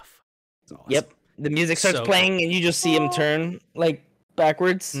like, what the fuck? It's awesome. Yep. The music starts playing and you just see him turn like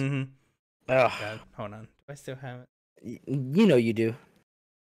backwards. Oh God. Hold on. Do I still have it? You know you do.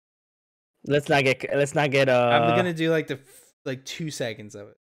 Let's not get I'm gonna do like 2 seconds of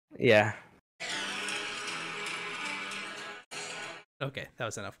it. Yeah. Okay, that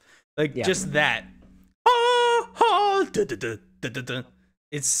was enough. Just that.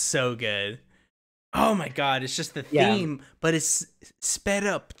 It's so good. Oh my God, it's just the theme, but it's sped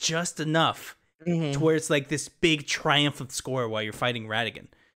up just enough to where it's like this big triumphant score while you're fighting Radigan.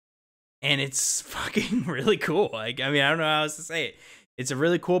 And it's fucking really cool. Like, I mean, I don't know how else to say it. It's a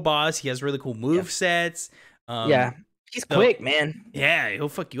really cool boss. He has really cool movesets. He's quick, man. Yeah, he'll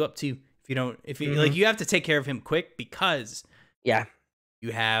fuck you up too. If you like, you have to take care of him quick because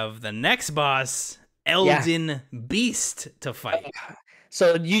you have the next boss, Elden Beast, to fight.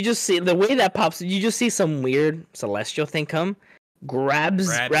 So you just see the way that pops. You just see some weird celestial thing come, grabs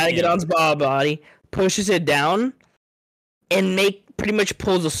Radigan's body, pushes it down, and pretty much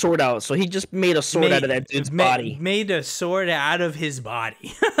pulls a sword out. So he just made a sword out of that dude's body. Made a sword out of his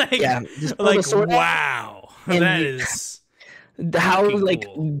body. Wow, that is how like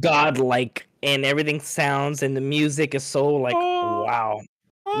cool. Godlike and everything sounds, and the music is so like wow.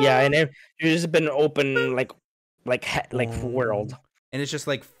 Yeah, and there's just been an open like world. And it's just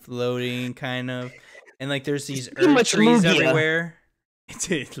like floating, kind of, and like there's these herb trees everywhere. It's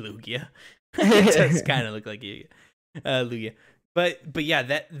Lugia. It does kind of look like Lugia, but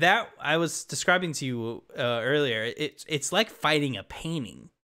yeah, that I was describing to you earlier. It's like fighting a painting.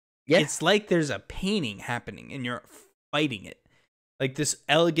 Yeah, it's like there's a painting happening, and you're fighting it. Like this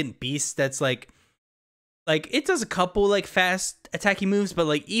elegant beast that's like it does a couple like fast attacking moves, but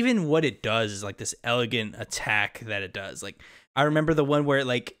like even what it does is like this elegant attack that it does. Like I remember the one where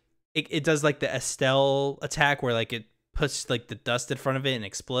like it does like the Estelle attack where like it puts like the dust in front of it and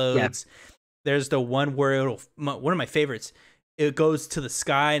explodes. Yeah. There's the one where one of my favorites. It goes to the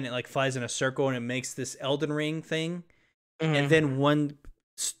sky and it like flies in a circle and it makes this Elden Ring thing, and then one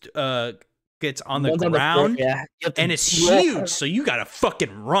gets on the ground and it's huge, so you gotta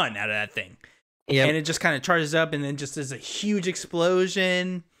fucking run out of that thing. Yeah, and it just kind of charges up and then just is a huge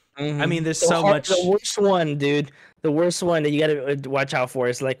explosion. I mean, there's so much. The worst one, dude. The worst one that you gotta watch out for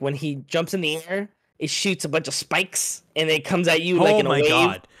is like when he jumps in the air, it shoots a bunch of spikes and it comes at you like in a wave. Oh my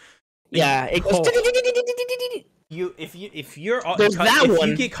God! Yeah, it goes. If you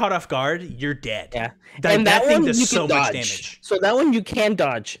get caught off guard, you're dead. Yeah, and that thing does so much damage. So that one you can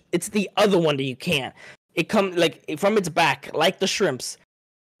dodge. It's the other one that you can't. It comes like from its back, like the shrimps.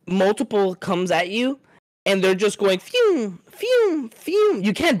 Multiple comes at you, and they're just going fume, fume, fume.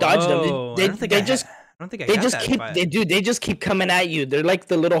 You can't dodge them. They just keep coming at you. They're like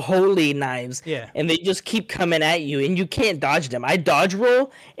the little holy knives. Yeah. And they just keep coming at you, and you can't dodge them. I dodge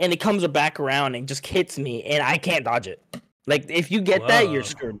roll, and it comes back around and just hits me, and I can't dodge it. Like if you get that, you're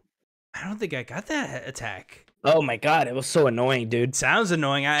screwed. I don't think I got that attack. Oh my God, it was so annoying, dude. Sounds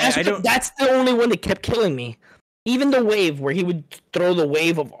annoying. I don't. That's the only one that kept killing me. Even the wave where he would throw the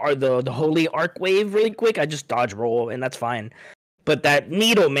wave of the holy arc wave really quick, I just dodge roll and that's fine. But that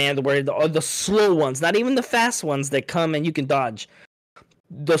needle, man, where the slow ones, not even the fast ones that come and you can dodge.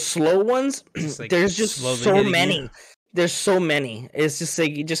 The slow ones, like there's just so many. There's so many. It's just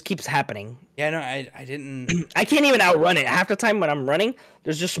like it just keeps happening. Yeah, no, I didn't. I can't even outrun it. Half the time when I'm running,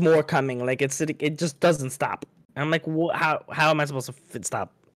 there's just more coming. Like it just doesn't stop. I'm like, how am I supposed to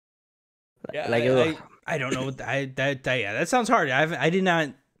stop? Yeah, like I don't know. That sounds hard. I did not.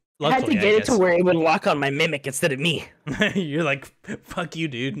 Luckily, I had to get it to where it would lock on my mimic instead of me. You're like, fuck you,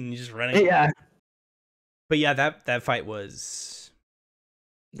 dude, and you just running. Yeah. But yeah, that fight was.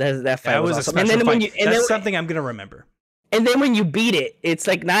 That fight was awesome. A special fight. That's something I'm gonna remember. And then when you beat it, it's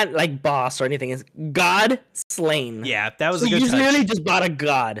like not like boss or anything. It's God slain. Yeah, that was a good touch. You really just bought a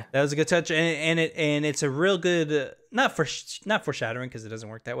god. That was a good touch, and it's a real good not foreshadowing because it doesn't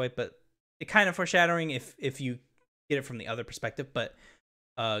work that way, but it kind of foreshadowing if you get it from the other perspective. But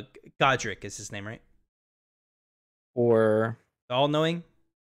Godric is his name, right? Or the all-knowing.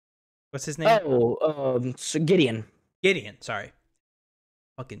 What's his name? Oh, so Gideon. Gideon. Sorry.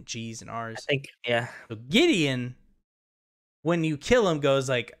 fucking G's and R's. I think, yeah. So Gideon, when you kill him, goes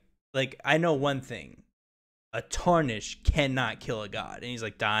like I know one thing. A tarnish cannot kill a god. And he's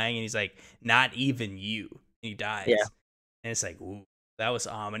like dying, and he's like, not even you. And he dies. Yeah. And it's like, ooh, that was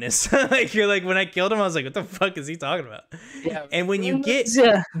ominous. Like, you're like, when I killed him, I was like, what the fuck is he talking about? Yeah. And when you get,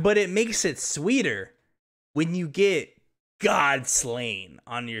 but it makes it sweeter when you get God slain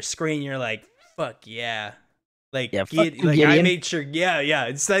on your screen. You're like, fuck yeah. Like, yeah, I made sure, yeah.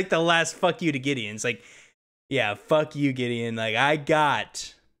 It's like the last fuck you to Gideon. It's like, yeah, fuck you, Gideon. Like, I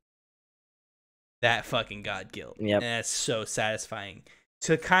got that fucking God guilt. Yep. And that's so satisfying.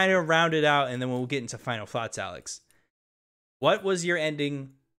 To kind of round it out, and then we'll get into final thoughts, Alex. What was your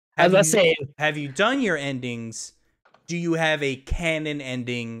ending? Have you done your endings? Do you have a canon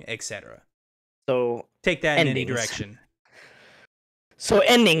ending, etc.? So take that endings. In any direction. So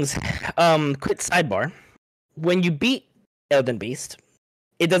endings. Quick sidebar. When you beat Elden Beast,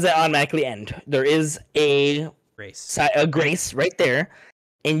 it doesn't automatically end. There is a grace right there,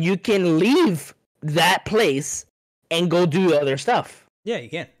 and you can leave that place and go do other stuff. Yeah, you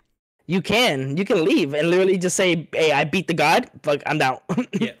can. You can leave and literally just say, "Hey, I beat the god. Fuck, I'm down."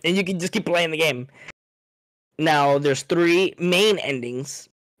 Yeah. And you can just keep playing the game. Now, there's 3 main endings.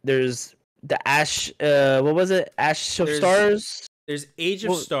 There's the Ash. What was it? Ash of Stars. There's Age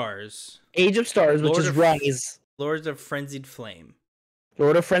of Stars. Age of Stars, which is Ronnie's. Lords of Frenzied Flame.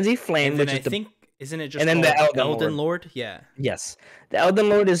 Lord of Frenzied Flame, which I think isn't it just? And then the Elden Lord. Yeah. Yes, the Elden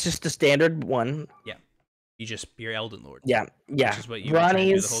Lord is just the standard one. Yeah. You're Elden Lord. Yeah. Which is what you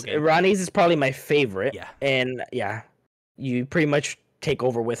Ronnie's is probably my favorite. Yeah. And yeah, you pretty much take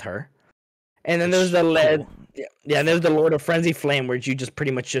over with her. And then there's the there's the Lord of Frenzy Flame, where you just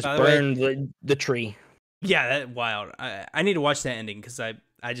pretty much just burn the tree. Yeah, that wild. I need to watch that ending because I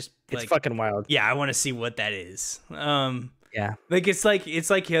just it's fucking wild. Yeah, I want to see what that is. Yeah, like it's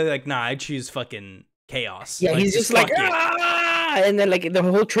like you're like, nah, I choose fucking chaos. Yeah, he's just like, ah! And then like the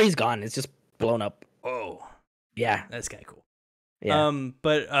whole tree's gone. It's just blown up. Oh. Yeah, that's kind of cool. Yeah.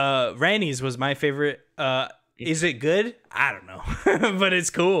 But Randy's was my favorite. Is it good? I don't know, but it's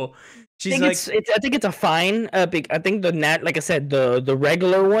cool. She's I think it's a fine. I think like I said, the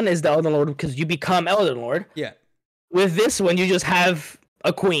regular one is the Elden Lord because you become Elden Lord. Yeah. With this one, you just have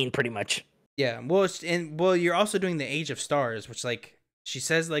a queen, pretty much. Yeah. Well, you're also doing the Age of Stars, which like she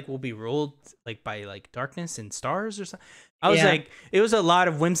says like will be ruled like by like darkness and stars or something. I was like, it was a lot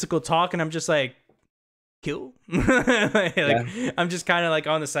of whimsical talk, and I'm just like, cool. I'm just kind of like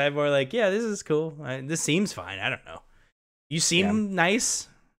on the sideboard, like, yeah, this is cool. This seems fine. I don't know. You seem nice,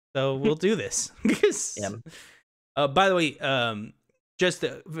 so we'll do this. By the way, just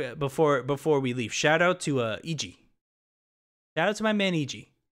before we leave, shout out to EG. Shout out to my man EG,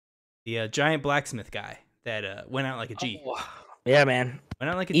 the giant blacksmith guy that went out like a G. Oh, yeah, man.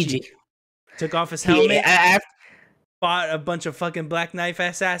 Went out like a G. Took off his helmet, fought a bunch of fucking Black Knife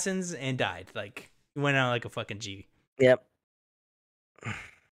assassins, and died. Like, he went out like a fucking G. Yep.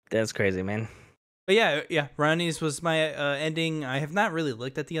 That's crazy, man. But yeah, Ronnie's was my ending. I have not really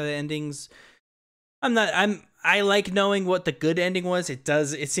looked at the other endings. I like knowing what the good ending was.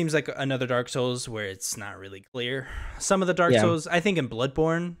 It seems like another Dark Souls where it's not really clear. Some of the Dark Souls, I think in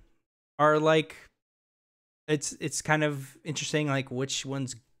Bloodborne, are like, it's kind of interesting, like which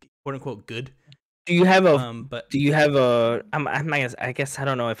one's quote unquote good. Do you have a I guess I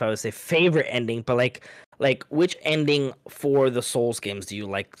don't know if I would say favorite ending, but like which ending for the Souls games do you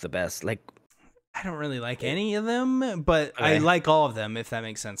like the best? Like, I don't really like any of them, but I like all of them, if that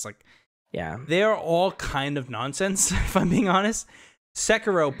makes sense. Like, yeah, they're all kind of nonsense, if I'm being honest.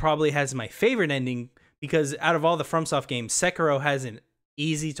 Sekiro probably has my favorite ending because out of all the FromSoft games, Sekiro has an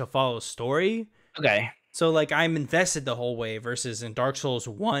easy to follow story. Okay. So like I'm invested the whole way versus in Dark Souls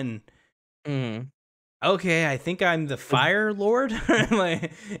 1. Okay, I think I'm the Fire Lord.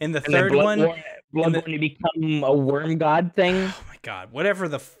 Like, in the third one, Bloodborne, you become a worm god thing. Oh my god, whatever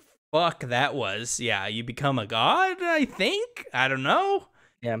the fuck that was. Yeah, you become a god, I think. I don't know.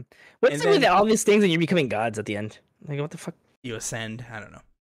 Yeah. What's with all these things and you're becoming gods at the end? Like, what the fuck? You ascend. I don't know.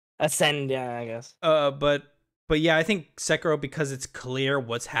 Ascend, yeah, I guess. But yeah, I think Sekiro, because it's clear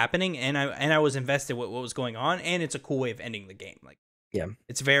what's happening, and I was invested with what was going on, and it's a cool way of ending the game. Like, yeah,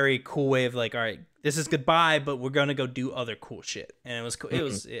 it's a very cool way of like, all right, this is goodbye, but we're gonna go do other cool shit, and it was cool.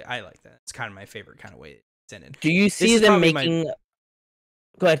 I like that. It's kind of my favorite kind of way it's ended. Do you see them making?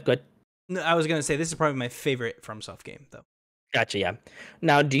 Go ahead. No, I was gonna say this is probably my favorite FromSoft game, though. Gotcha. Yeah.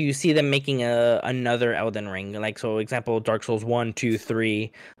 Now, do you see them making another Elden Ring? Like, so example, Dark Souls 1, 2,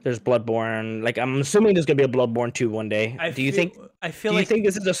 3. There's Bloodborne. Like, I'm assuming there's gonna be a Bloodborne 2 one day. Do you think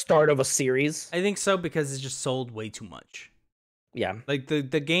this is the start of a series? I think so because it's just sold way too much. Yeah. Like the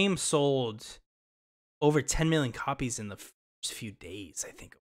game sold over 10 million copies in the first few days, I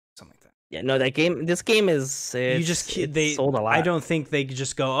think, something like that. Yeah, no, this game is it's sold a lot. I don't think they could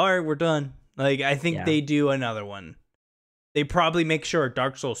just go, all right, we're done. Like, I think they do another one. They probably make sure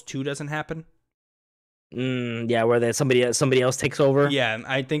Dark Souls 2 doesn't happen. Yeah, where somebody else takes over. Yeah,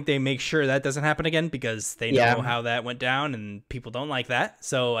 I think they make sure that doesn't happen again because they know how that went down and people don't like that.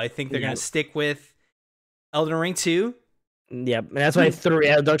 So I think they're going to stick with Elden Ring 2. Yeah, and that's why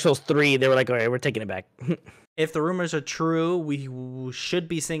Dark Souls 3, they were like, all right, we're taking it back. If the rumors are true, we should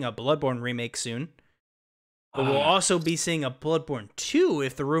be seeing a Bloodborne remake soon. But we'll also be seeing a Bloodborne 2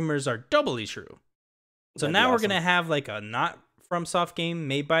 if the rumors are doubly true. So now we're going to have like a not FromSoft game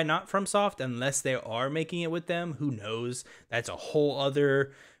made by not FromSoft, unless they are making it with them. Who knows? That's a whole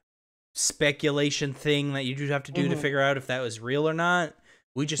other speculation thing that you do have to do to figure out if that was real or not.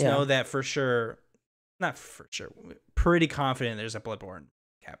 We just know that for sure, not for sure, pretty confident there's a Bloodborne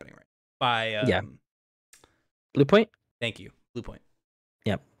happening right by Blue Point. Thank you, Blue Point.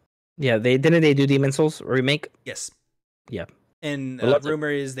 Yep. Yeah, they do Demon Souls remake. Yes. Yeah. And rumor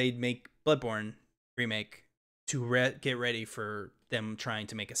is they'd make Bloodborne remake to get ready for them trying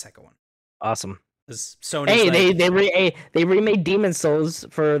to make a second one. Awesome. Sony. They remade Demon Souls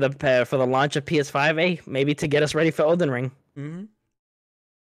for the launch of PS5. Maybe to get us ready for Elden Ring.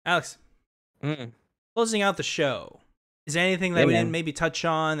 Alex, closing out the show. Is there anything that we didn't maybe touch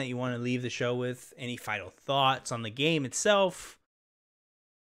on that you want to leave the show with? Any final thoughts on the game itself?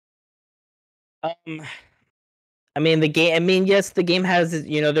 I mean, the game. I mean, yes, the game has.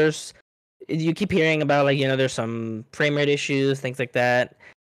 There's. You keep hearing about there's some frame rate issues, things like that.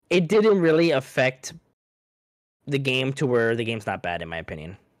 It didn't really affect the game to where the game's not bad, in my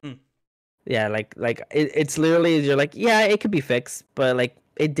opinion. Yeah, it's literally you're like, yeah, it could be fixed, but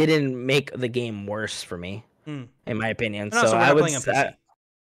it didn't make the game worse for me. In my opinion. And so I would say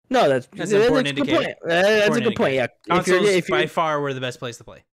no, that's an important indicator. That's a good point. Yeah, consoles by far were the best place to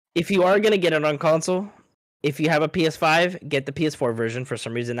play. If you are gonna get it on console, if you have a PS5, get the PS4 version. For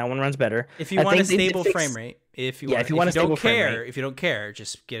some reason, that one runs better. If you want a stable frame rate, if you don't care,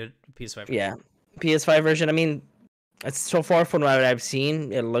 just get a PS5 version. Yeah, PS5 version. I mean, it's so far from what I've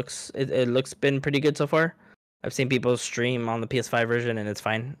seen, it looks been pretty good so far. I've seen people stream on the PS5 version, and it's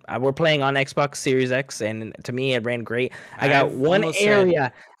fine. We're playing on Xbox Series X, and to me, it ran great. I had one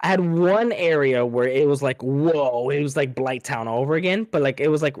area where it was like, whoa, it was like Blighttown all over again, but it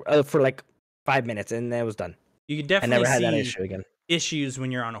was for 5 minutes, and then it was done. You can definitely never had that issue again. Issues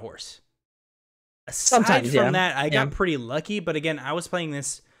when you're on a horse. Aside from that, I got pretty lucky, but again, I was playing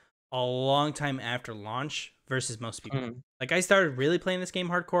this a long time after launch versus most people. I started really playing this game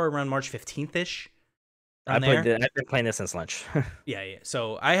hardcore around March 15th-ish. I've been playing this since lunch. Yeah.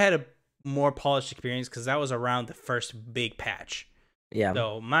 So I had a more polished experience because that was around the first big patch. Yeah.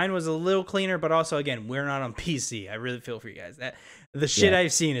 So mine was a little cleaner, but also again, we're not on PC. I really feel for you guys. That the shit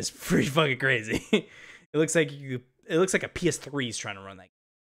I've seen is pretty fucking crazy. It looks like a PS3 is trying to run that.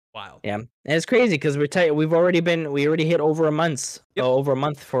 Wild. Yeah, and it's crazy because we already hit over a month. Over a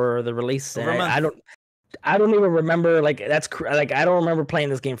month for the release. Over a month. I don't even remember I don't remember playing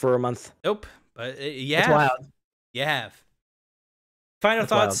this game for a month. Nope. But it's wild. You have. Final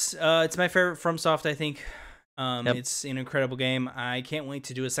thoughts. It's my favorite FromSoft, I think. It's an incredible game. I can't wait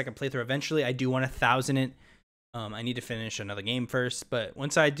to do a second playthrough eventually. I do want 1,000 it. I need to finish another game first, but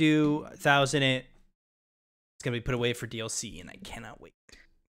once I do 1,000 it, it's gonna be put away for DLC, and I cannot wait.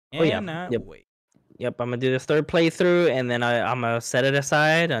 Wait. Yep, I'm gonna do this third playthrough, and then I'm gonna set it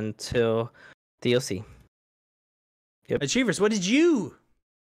aside until DLC. Yep. Achievers, what did you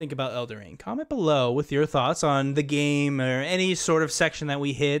think about Elden Ring? Comment below with your thoughts on the game or any sort of section that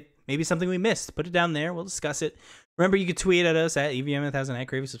we hit. Maybe something we missed. Put it down there. We'll discuss it. Remember, you can tweet at us at EVM1000 at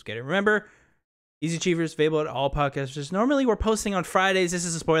Cravey Subscriber. Remember, Easy Achievers available at all podcasters. Normally, we're posting on Fridays. This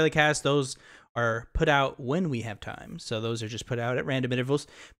is a Spoilercast. Those are put out when we have time. So those are just put out at random intervals.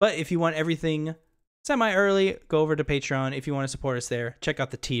 But if you want everything semi-early, go over to Patreon. If you want to support us there, check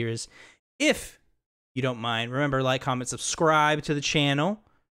out the tiers. If you don't mind, remember, like, comment, subscribe to the channel.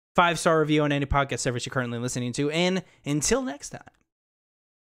 5-star review on any podcast service you're currently listening to. And until next time,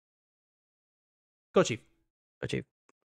 go Chief. Go Chief.